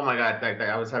 Oh my God,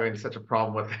 I was having such a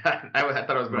problem with that. I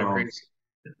thought I was going crazy.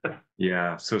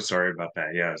 Yeah, so sorry about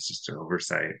that. Yeah, it's just an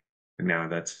oversight. And now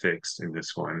that's fixed in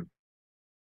this one.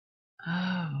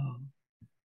 Oh.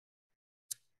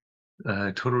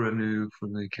 Total revenue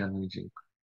from the county.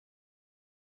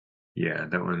 Yeah,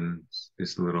 that one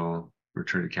is a little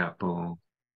return to capital.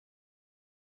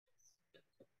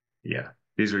 Yeah,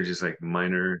 these are just like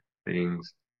minor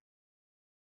things.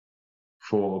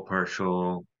 Full,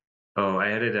 partial. Oh,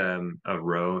 I added a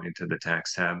row into the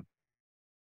tax tab.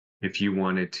 If you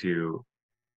wanted to,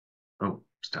 oh,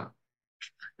 stop.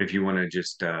 If you want to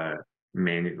just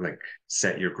like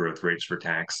set your growth rates for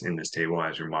tax in this table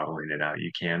as you're modeling it out,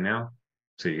 you can now.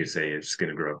 So you could say it's going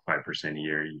to grow 5% a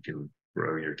year. You can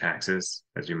grow your taxes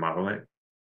as you model it.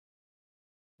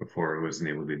 Before it wasn't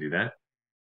able to do that.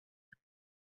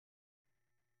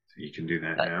 So you can do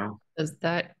that now. Does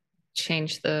that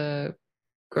change the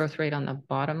growth rate on the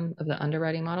bottom of the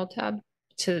underwriting model tab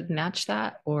to match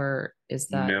that, or is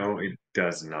that? No, it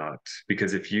does not.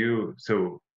 Because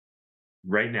so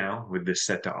right now with this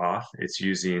set to off, it's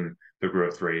using the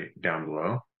growth rate down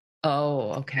below.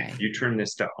 Oh, okay. If you turn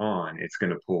this to on, it's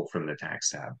going to pull from the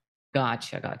tax tab.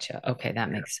 Gotcha. Okay,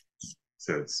 that makes sense.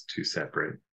 So it's two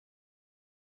separate.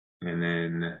 And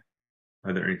then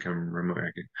other income, remote.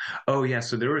 Oh yeah,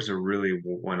 so there was a really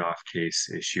one-off case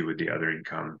issue with the other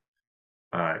income.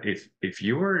 If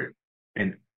you were,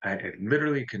 and I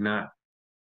literally could not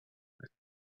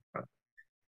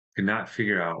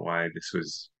figure out why this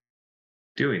was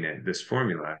doing it, this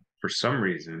formula. For some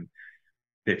reason,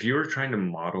 if you were trying to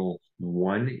model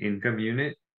one income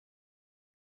unit,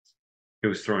 it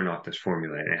was throwing off this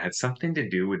formula. And it had something to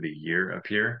do with the year up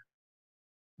here.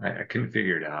 I couldn't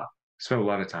figure it out. I spent a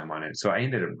lot of time on it. So I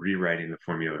ended up rewriting the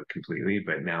formula completely,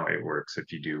 but now it works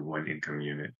if you do one income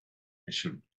unit. It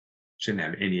shouldn't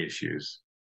have any issues.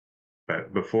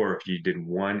 But before, if you did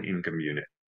one income unit,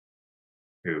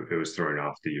 it was throwing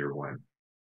off the year one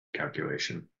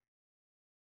calculation.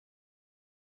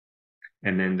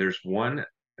 And then there's one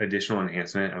additional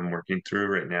enhancement I'm working through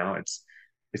right now.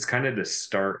 It's kind of the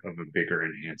start of a bigger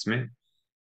enhancement,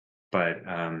 but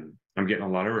I'm getting a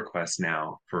lot of requests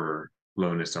now for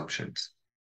loan assumptions.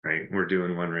 Right, we're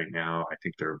doing one right now. I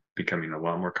think they're becoming a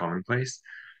lot more commonplace.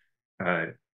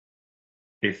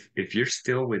 If you're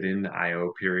still within the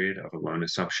IO period of a loan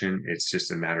assumption, it's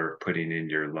just a matter of putting in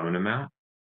your loan amount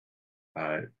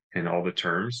and all the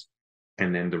terms,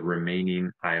 and then the remaining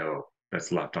IO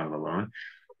that's left on the loan.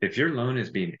 If your loan is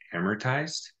being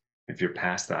amortized, if you're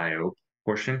past the IO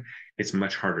portion, it's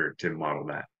much harder to model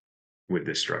that with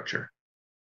this structure,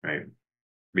 right?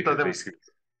 Because So then, basically,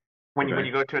 when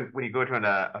you go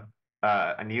to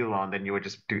a new loan, then you would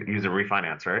just use a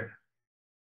refinance, right?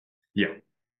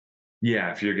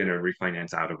 yeah, if you're going to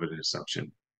refinance out of an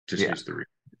assumption, just use the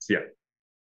refinance. Yeah.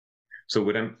 So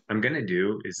what I'm going to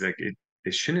do is like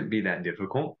it shouldn't be that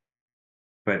difficult,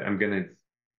 but I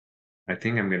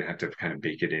think I'm going to have to kind of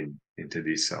bake it into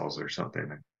these cells or something.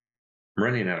 I'm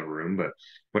running out of room, but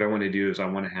what I want to do is I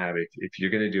want to have, if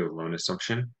you're going to do a loan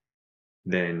assumption,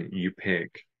 then you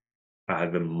pick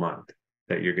the month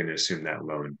that you're going to assume that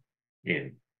loan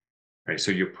in, right?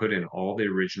 So you put in all the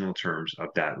original terms of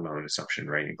that loan assumption,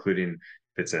 right? Including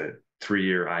if it's a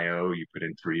 3-year IO, you put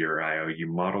in 3-year IO.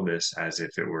 You model this as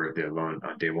if it were the loan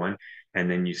on day one, and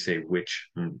then you say which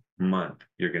month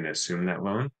you're going to assume that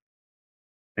loan.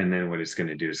 And then what it's going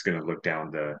to do is going to look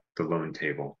down the loan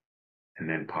table and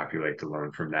then populate the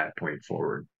loan from that point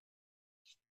forward.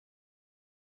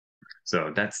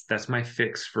 So that's my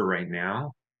fix for right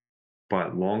now.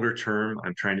 But longer term,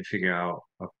 I'm trying to figure out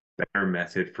a better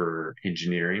method for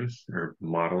engineering or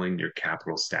modeling your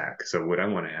capital stack. So what I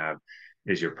want to have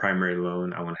is your primary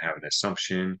loan. I want to have an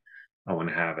assumption. I want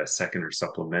to have a second or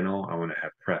supplemental. I want to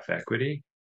have pref equity,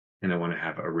 and I want to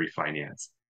have a refinance.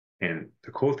 And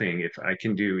the cool thing, if I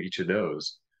can do each of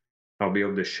those, I'll be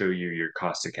able to show you your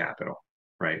cost of capital,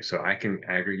 right? So I can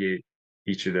aggregate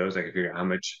each of those. I can figure out how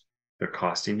much they're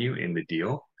costing you in the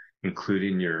deal,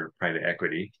 including your private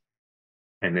equity.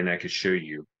 And then I could show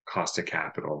you cost of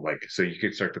capital. Like, so you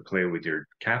could start to play with your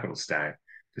capital stack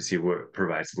to see what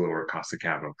provides lower cost of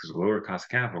capital, because lower cost of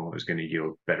capital is going to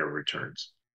yield better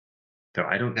returns. So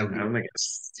I don't think I've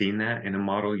seen that in a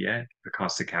model yet, the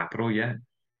cost of capital yet,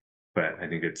 but I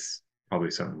think it's probably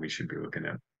something we should be looking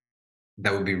at.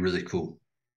 That would be really cool.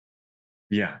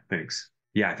 Yeah, thanks.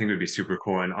 Yeah, I think it would be super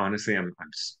cool. And honestly,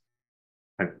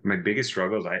 my biggest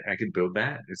struggle is I could build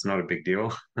that. It's not a big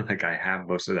deal. Like I have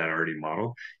most of that already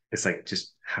modeled. It's like,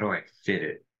 just how do I fit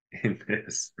it in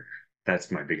this?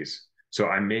 That's my biggest. So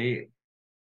I may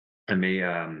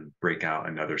break out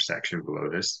another section below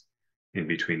this in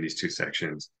between these two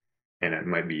sections, and it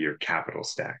might be your capital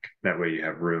stack. That way you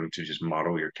have room to just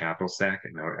model your capital stack,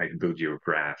 and I can build you a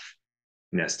graph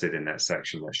nested in that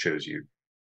section that shows you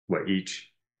what each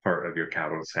part of your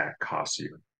capital stack costs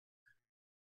you.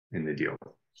 in the deal.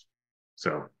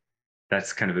 So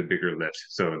that's kind of a bigger lift.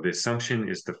 So the assumption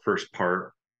is the first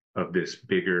part of this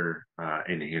bigger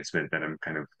enhancement that I'm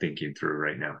kind of thinking through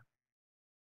right now.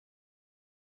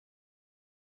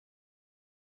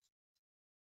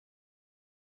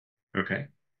 Okay. I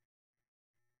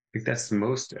think that's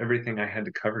most everything I had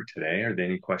to cover today. Are there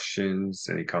any questions,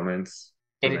 any comments?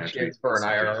 Any chance for an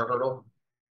IRR hurdle?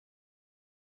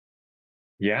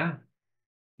 Yeah.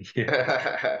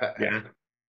 Yeah.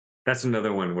 That's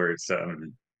another one where it's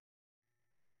I'm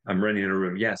running in a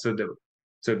room. Yeah, so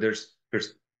there's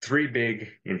three big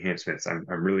enhancements I'm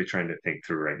really trying to think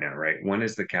through right now, right? One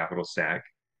is the capital stack,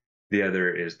 the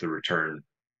other is the return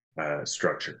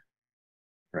structure,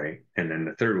 right? And then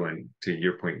the third one, to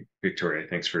your point, Victoria,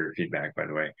 thanks for your feedback, by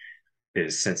the way,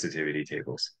 is sensitivity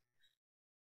tables,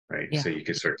 right? Yeah. So you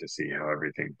can start to see how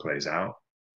everything plays out.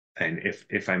 And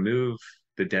if I move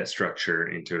the debt structure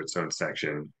into its own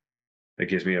section, that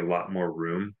gives me a lot more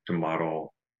room to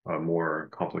model a more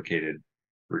complicated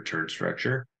return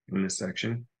structure in this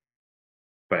section.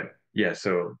 But yeah,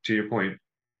 so to your point,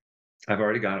 I've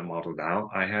already got it modeled out.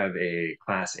 I have a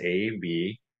class A,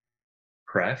 B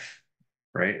pref,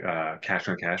 right? Cash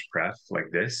on cash pref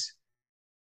like this.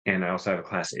 And I also have a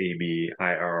class A, B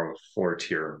IR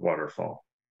 4-tier waterfall,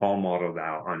 all modeled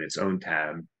out on its own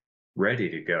tab, ready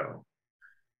to go.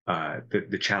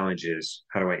 The challenge is,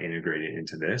 how do I integrate it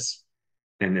into this?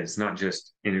 And it's not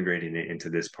just integrating it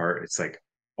into this part, it's like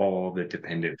all the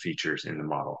dependent features in the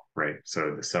model, right?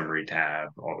 So the summary tab,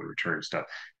 all the return stuff,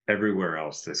 everywhere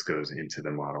else this goes into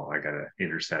the model, I got to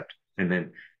intercept. And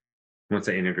then once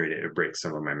I integrate it, it breaks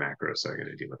some of my macros. So I got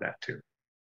to deal with that too.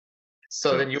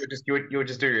 So then you would just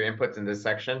do your inputs in this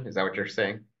section? Is that what you're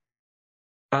saying?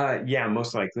 Yeah,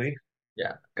 most likely.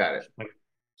 Yeah, got it.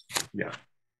 Yeah.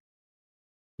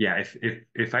 Yeah,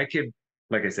 if I could,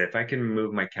 like I said, if I can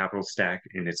move my capital stack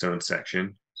in its own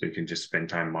section, so you can just spend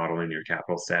time modeling your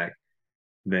capital stack,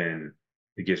 then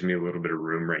it gives me a little bit of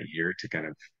room right here to kind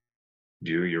of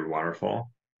do your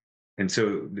waterfall. And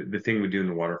so the thing we do in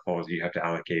the waterfall is you have to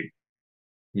allocate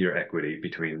your equity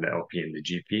between the LP and the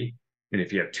GP. And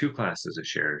if you have two classes of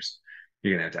shares,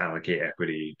 you're going to have to allocate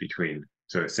equity between,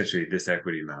 so essentially this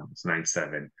equity amount, it's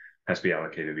 9.7, has to be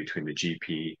allocated between the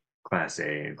GP, Class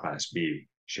A, and Class B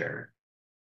share.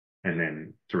 And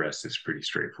then the rest is pretty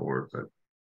straightforward. But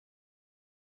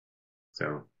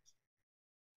so,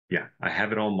 yeah, I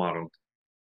have it all modeled.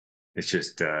 It's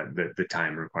just the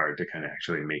time required to kind of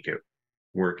actually make it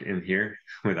work in here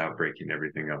without breaking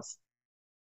everything else.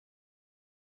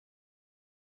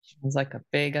 It was like a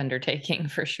big undertaking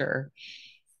for sure.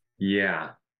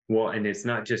 Yeah. Well, and it's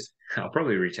not just, I'll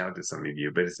probably reach out to some of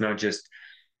you, but it's not just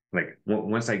like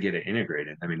once I get it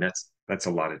integrated. I mean, that's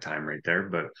a lot of time right there,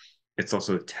 but it's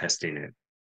also testing it,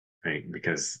 right?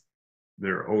 Because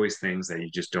there are always things that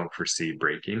you just don't foresee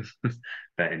breaking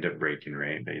that end up breaking,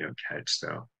 right? That you don't catch.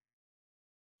 So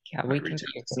yeah, we can reach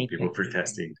out to some people for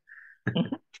testing.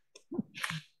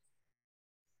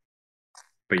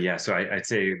 But yeah, so I'd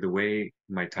say the way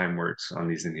my time works on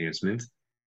these enhancements,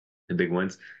 the big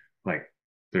ones, like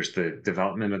there's the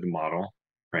development of the model,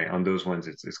 right? On those ones,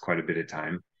 it's quite a bit of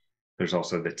time. There's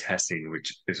also the testing,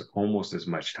 which is almost as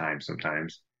much time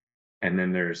sometimes. And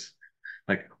then there's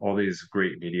like all these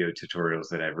great video tutorials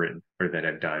that I've written or that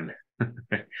I've done.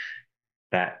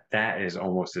 that is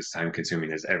almost as time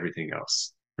consuming as everything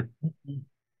else.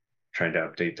 Trying to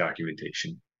update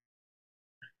documentation.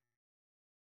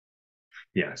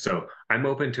 Yeah, so I'm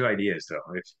open to ideas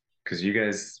though, because you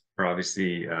guys are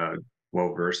obviously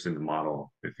well versed in the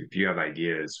model. If you have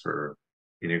ideas for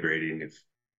integrating, if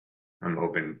I'm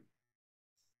open,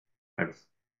 I've,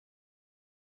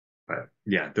 but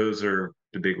yeah, those are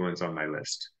the big ones on my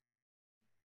list.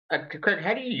 Craig,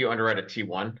 how do you underwrite a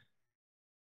T1?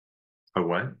 A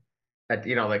what?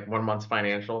 Like 1 month's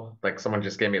financial. Like someone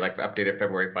just gave me like the updated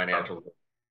February financials.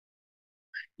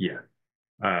 Yeah,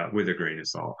 with a grain of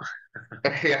salt.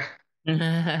 Yeah.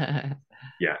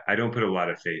 Yeah, I don't put a lot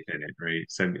of faith in it, right?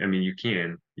 So I mean, you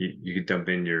could dump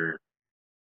in your.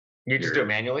 You just do it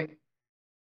manually?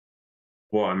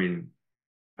 Well, I mean,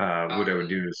 what I would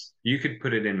do is you could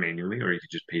put it in manually, or you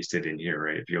could just paste it in here,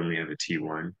 right? If you only have a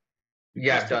T1.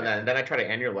 Yeah, I've done that. And then I try to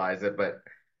annualize it, but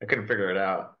I couldn't figure it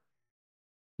out.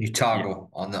 You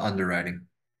toggle on the underwriting.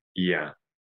 Yeah.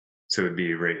 So it'd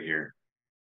be right here.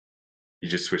 You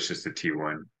just switch this to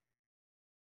T1.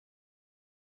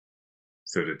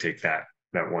 So to take that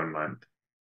 1 month.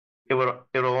 It'll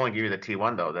only give you the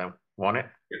T1 though, then won't it?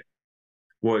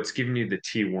 Well, it's giving you the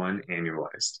T1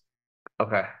 annualized.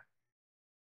 Okay.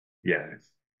 Yeah.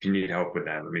 If you need help with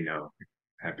that, let me know.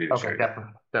 Happy to show you.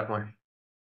 Definitely.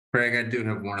 Craig, I do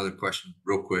have one other question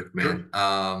real quick, man.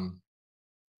 Sure.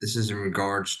 This is in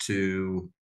regards to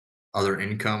other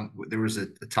income. There was a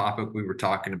topic we were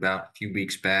talking about a few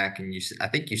weeks back, and I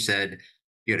think you said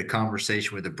you had a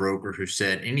conversation with a broker who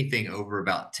said anything over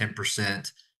about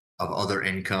 10% of other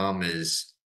income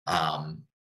is um,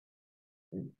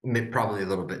 probably a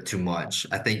little bit too much.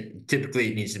 I think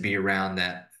typically it needs to be around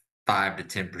that 5 to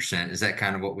 10%. Is that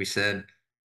kind of what we said?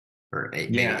 Or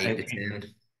maybe Yeah, 8 to 10?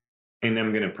 and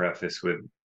I'm going to preface with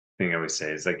thing I always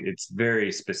say is like it's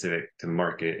very specific to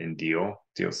market and deal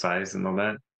size and all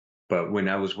that. But when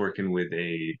I was working with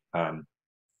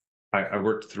I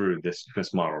worked through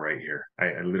this model right here.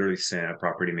 I literally sent a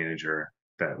property manager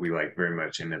that we like very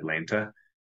much in Atlanta.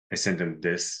 I sent him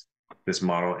this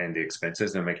model and the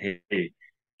expenses. And I'm like, hey,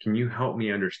 can you help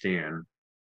me understand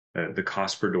the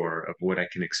cost per door of what I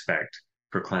can expect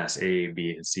for Class A,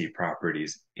 B, and C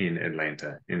properties in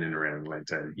Atlanta, in and around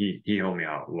Atlanta? And he helped me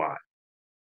out a lot.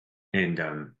 And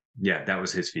yeah, that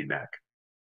was his feedback.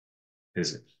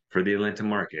 Is for the Atlanta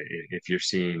market, if you're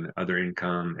seeing other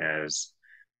income as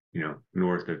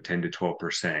north of 10 to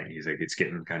 12%, he's like, it's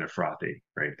getting kind of frothy,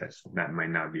 right? That might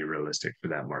not be realistic for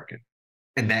that market.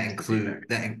 And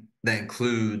Feedback. that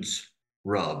includes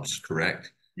rubs,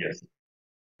 correct? Yes.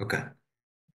 Okay.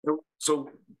 So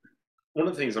one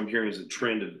of the things I'm hearing is a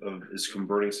trend is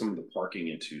converting some of the parking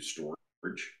into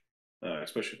storage,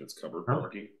 especially if it's covered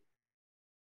parking.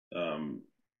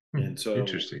 And so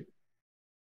Interesting.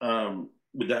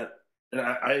 With that,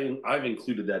 and I've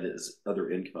included that as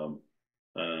other income.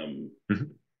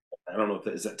 I don't know if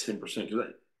that is that 10%, because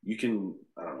you can,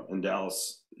 I don't know, in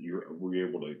Dallas we're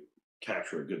able to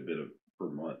capture a good bit of per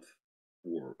month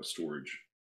for a storage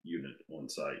unit on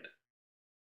site.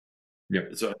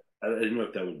 Yep. So I didn't know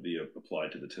if that would be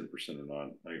applied to the 10% or not.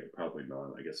 Probably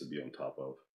not. I guess it'd be on top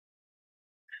of.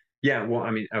 Yeah, well,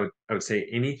 I mean, I would say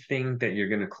anything that you're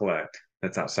going to collect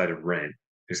that's outside of rent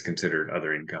is considered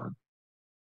other income,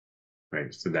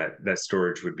 right? So that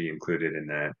storage would be included in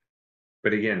that.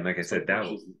 But again, like I So said, that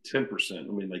 10%. I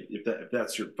mean, like if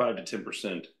that's your 5 to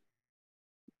 10%,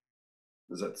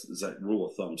 does that rule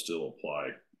of thumb still apply?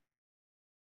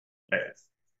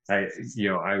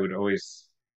 I would always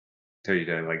tell you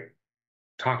to like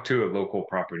talk to a local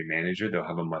property manager. They'll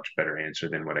have a much better answer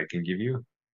than what I can give you,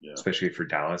 Yeah. especially for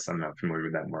Dallas. I'm not familiar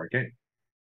with that market,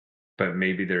 but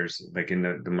maybe there's like in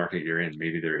the market you're in,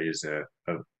 maybe there is a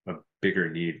bigger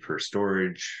need for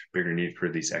storage, bigger need for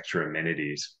these extra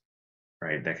amenities,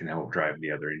 right? That can help drive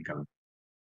the other income.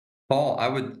 Paul, I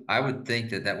would think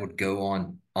that would go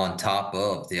on top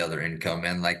of the other income,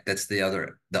 and like that's the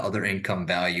other income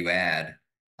value add.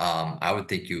 I would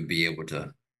think you would be able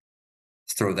to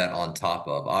throw that on top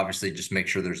of. Obviously, just make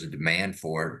sure there's a demand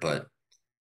for it, but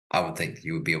I would think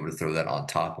you would be able to throw that on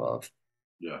top of.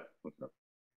 Yeah. Okay.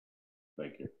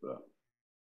 Thank you for that.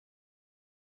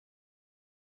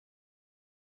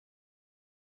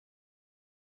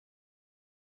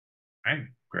 All right,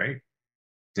 great.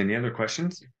 Any other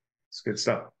questions? It's good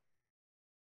stuff.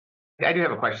 I do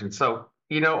have a question. So,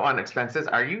 on expenses,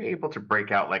 are you able to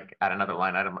break out like add another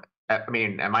line item? I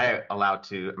mean, am I allowed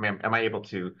to? I mean, am I able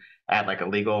to add like a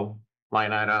legal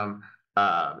line item?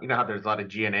 You know how there's a lot of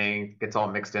G&A gets all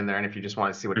mixed in there, and if you just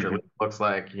want to see what your legal looks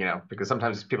like, because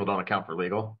sometimes people don't account for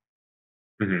legal.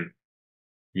 Mm-hmm.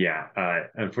 Yeah.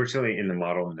 Unfortunately, in the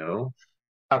model, no.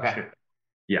 Okay.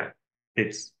 Yeah,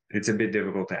 it's a bit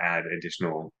difficult to add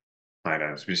additional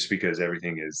items just because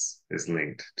everything is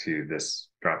linked to this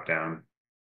drop down.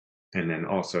 And then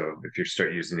also, if you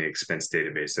start using the expense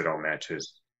database, it all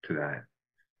matches to that.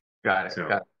 Got it. So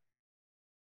Got it.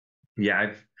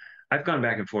 yeah, I've gone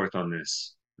back and forth on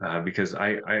this because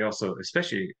I also,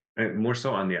 especially more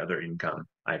so on the other income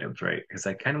items, right? Because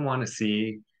I kind of want to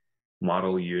see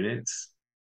model units.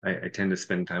 I tend to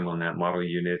spend time on that model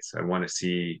units. I want to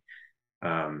see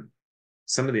um,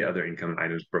 some of the other income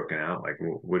items broken out, like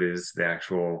what is the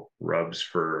actual rubs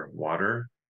for water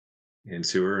and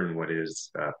sewer, and what is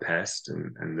pest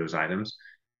and those items.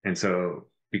 And so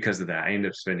because of that, I end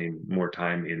up spending more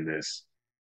time in this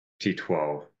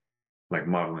T12, like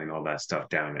modeling all that stuff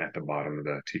down at the bottom of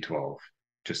the T12,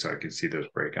 just so I can see those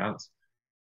breakouts.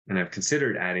 And I've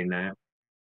considered adding that.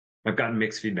 I've gotten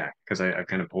mixed feedback because I've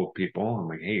kind of pulled people. I'm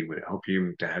like, hey, would it help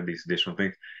you to have these additional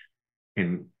things?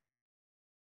 And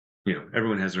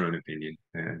everyone has their own opinion.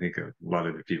 And I think a lot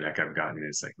of the feedback I've gotten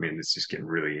is like, man, it's just getting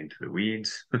really into the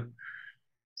weeds.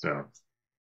 So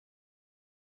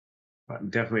I'm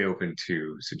definitely open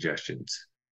to suggestions.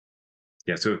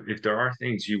 Yeah. So if there are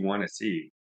things you want to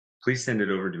see, please send it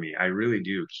over to me. I really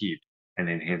do keep an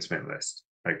enhancement list.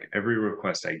 Like every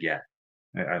request I get,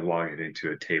 I log it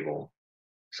into a table.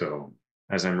 So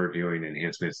as I'm reviewing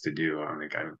enhancements to do,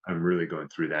 I'm really going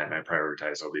through that, and I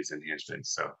prioritize all these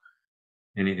enhancements. So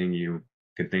anything you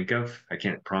can think of, I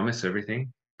can't promise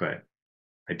everything, but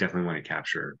I definitely want to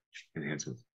capture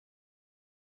enhancements.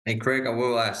 And Craig, I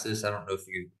will ask this. I don't know if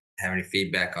you have any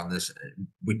feedback on this.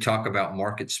 We talk about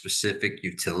market specific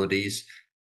utilities.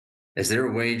 Is there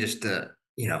a way just to,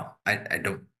 I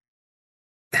don't,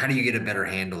 how do you get a better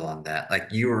handle on that? Like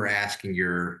you were asking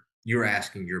your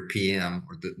PM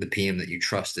or the PM that you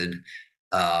trusted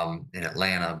in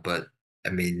Atlanta, but I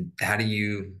mean, how do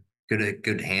you get a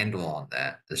good handle on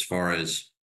that as far as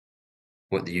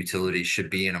what the utilities should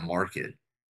be in a market?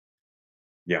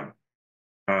 Yeah.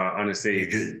 Honestly,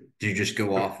 Do you just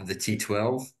go off of the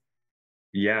T12?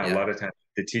 yeah, a Yeah. lot of times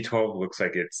the T12 looks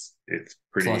like it's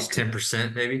pretty Plus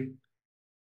 10% maybe?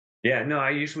 Yeah, no, I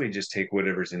usually just take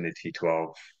whatever's in the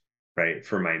T12, right,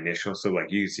 for my initial. So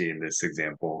like you see in this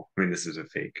example, I mean, this is a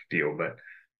fake deal, but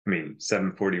I mean,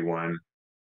 741,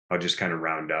 I'll just kind of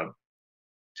round up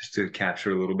just to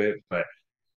capture a little bit. But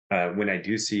when I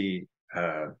do see,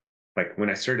 like when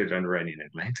I started underwriting in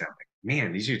Atlanta, I'm like,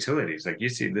 man, these utilities, like you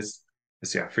see this,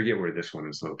 let's see, I forget where this one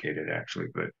is located actually,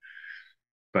 but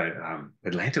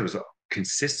Atlanta was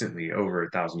consistently over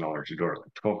 $1,000 a door,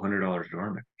 like $1,200 a door.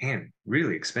 I'm like, man,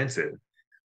 really expensive.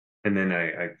 And then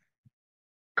I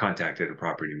contacted a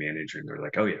property manager, and they're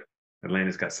like, "Oh yeah,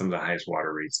 Atlanta's got some of the highest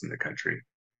water rates in the country."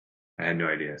 I had no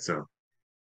idea. So,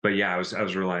 but yeah, I was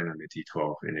relying on the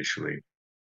T12 initially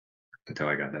until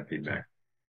I got that feedback.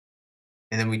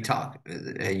 And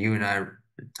then you and I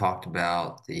talked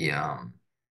about the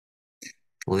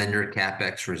lender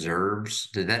capex reserves.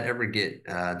 Did that ever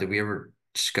did we ever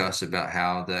discuss about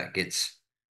how that gets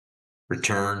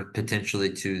returned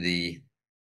potentially to the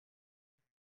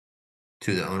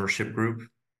ownership group?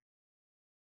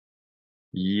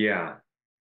 Yeah.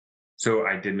 So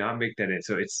I did not make that in.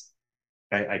 So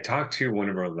I talked to one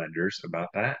of our lenders about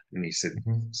that, and he said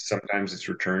Mhm. sometimes it's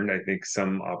returned. I think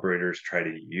some operators try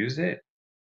to use it,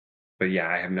 but yeah,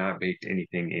 I have not baked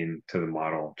anything into the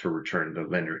model to return the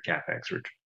lender capex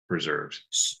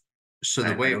reserves. So the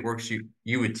I way it don't. works,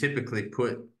 you would typically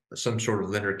put some sort of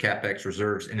lender capex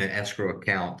reserves in an escrow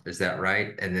account. Is that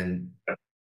right? And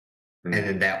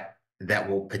then that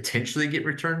will potentially get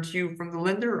returned to you from the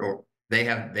lender, or they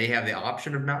have the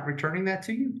option of not returning that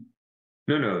to you?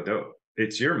 No, no, though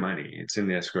it's your money. It's in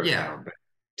the escrow Yeah. account. But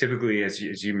typically, as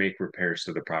you make repairs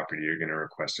to the property, you're going to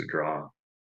request a draw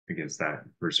against that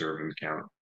reserve account.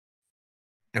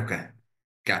 Okay.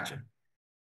 Gotcha.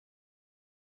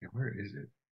 Yeah, where is it?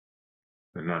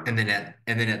 But not. And then at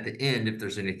the end, if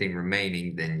there's anything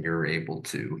remaining, then you're able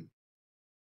to.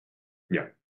 Yeah.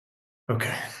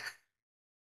 Okay.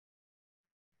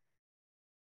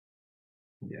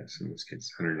 Yes, in this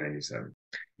case, 197.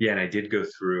 Yeah, and I did go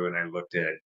through and I looked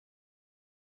at.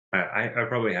 I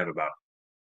probably have about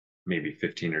maybe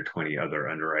 15 or 20 other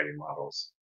underwriting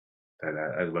models that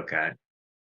I look at,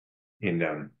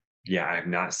 and yeah, I have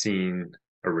not seen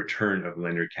a return of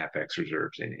lender capex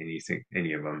reserves in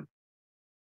any of them.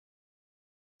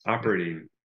 Operating,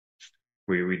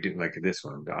 we do like this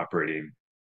one, the operating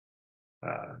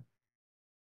uh,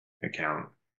 account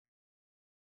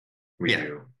we Yeah.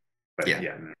 do, but Yeah.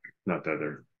 yeah, not the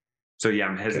other. So yeah,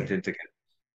 I'm hesitant to kind of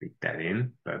speak that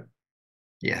in, but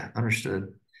Yeah.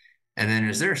 Understood. And then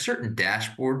is there a certain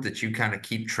dashboard that you kind of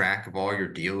keep track of all your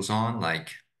deals on?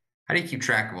 Like, how do you keep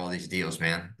track of all these deals,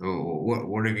 man?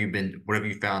 What have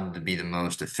you found to be the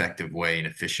most effective way and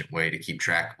efficient way to keep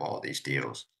track of all these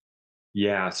deals?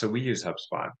 yeah, so we use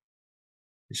HubSpot.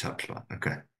 It's HubSpot.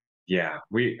 Okay. Yeah,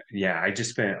 I just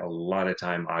spent a lot of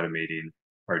time automating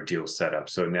our deal setup.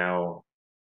 So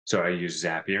I use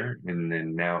Zapier, and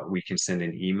then now we can send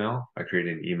an email. I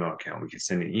created an email account. We can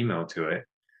send an email to it,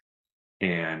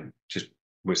 and just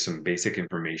with some basic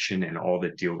information and all the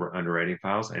deal underwriting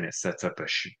files, and it sets up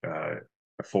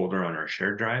a folder on our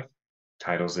shared drive,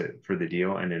 titles it for the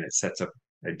deal, and then it sets up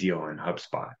a deal in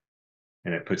HubSpot,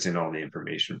 and it puts in all the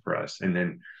information for us. And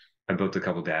then I built a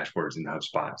couple dashboards in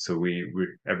HubSpot. So we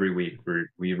every week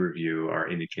we review our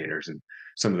indicators, and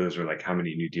some of those are like how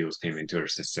many new deals came into our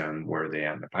system, where are they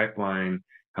at in the pipeline,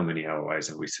 how many LOIs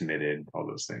have we submitted, all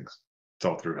those things. It's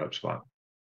all through HubSpot.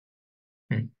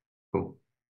 Cool.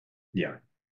 Yeah.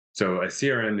 So a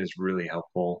CRM is really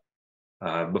helpful.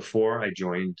 Before I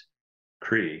joined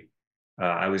Cree,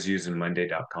 I was using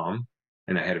Monday.com,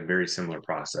 and I had a very similar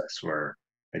process where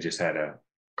I just had a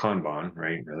Kanban,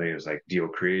 right? Really, it was like deal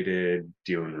created,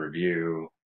 deal in review,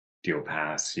 deal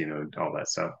pass, all that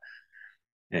stuff.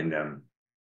 And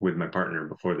with my partner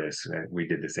before this, we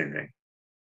did the same thing.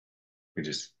 We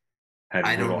just had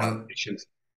I little don't know. automations.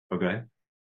 Okay.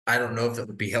 I don't know if that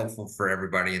would be helpful for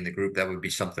everybody in the group. That would be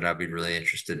something I'd be really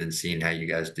interested in seeing how you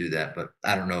guys do that. But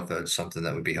I don't know if that's something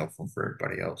that would be helpful for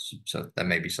everybody else. So that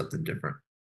may be something different.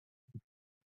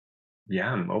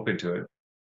 Yeah, I'm open to it.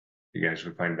 You guys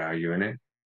would find value in it.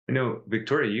 I know,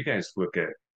 Victoria, you guys look at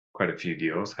quite a few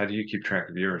deals. How do you keep track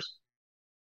of yours?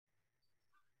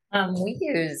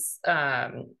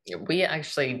 We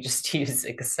actually just use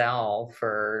Excel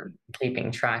for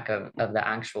keeping track of the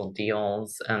actual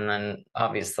deals. And then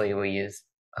obviously we use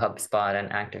HubSpot and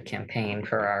ActiveCampaign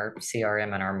for our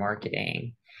CRM and our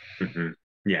marketing. Mm-hmm.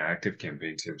 Yeah, Active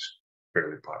Campaign seems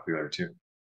fairly popular too.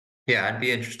 Yeah, I'd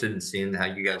be interested in seeing how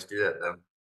you guys do that though.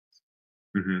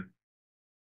 Mm-hmm.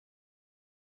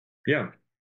 Yeah,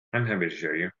 I'm happy to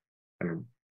show you. I don't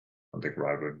think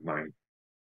Rod would mind.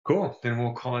 Cool. Then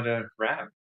we'll call it a wrap.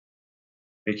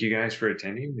 Thank you guys for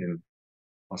attending, and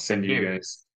I'll send you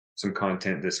guys some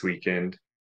content this weekend.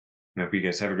 I hope you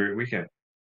guys have a great weekend.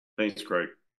 Thanks, Craig.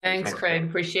 Thanks, Craig.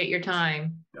 Appreciate your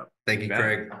time. Yeah. Thank you,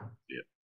 Craig. Yeah.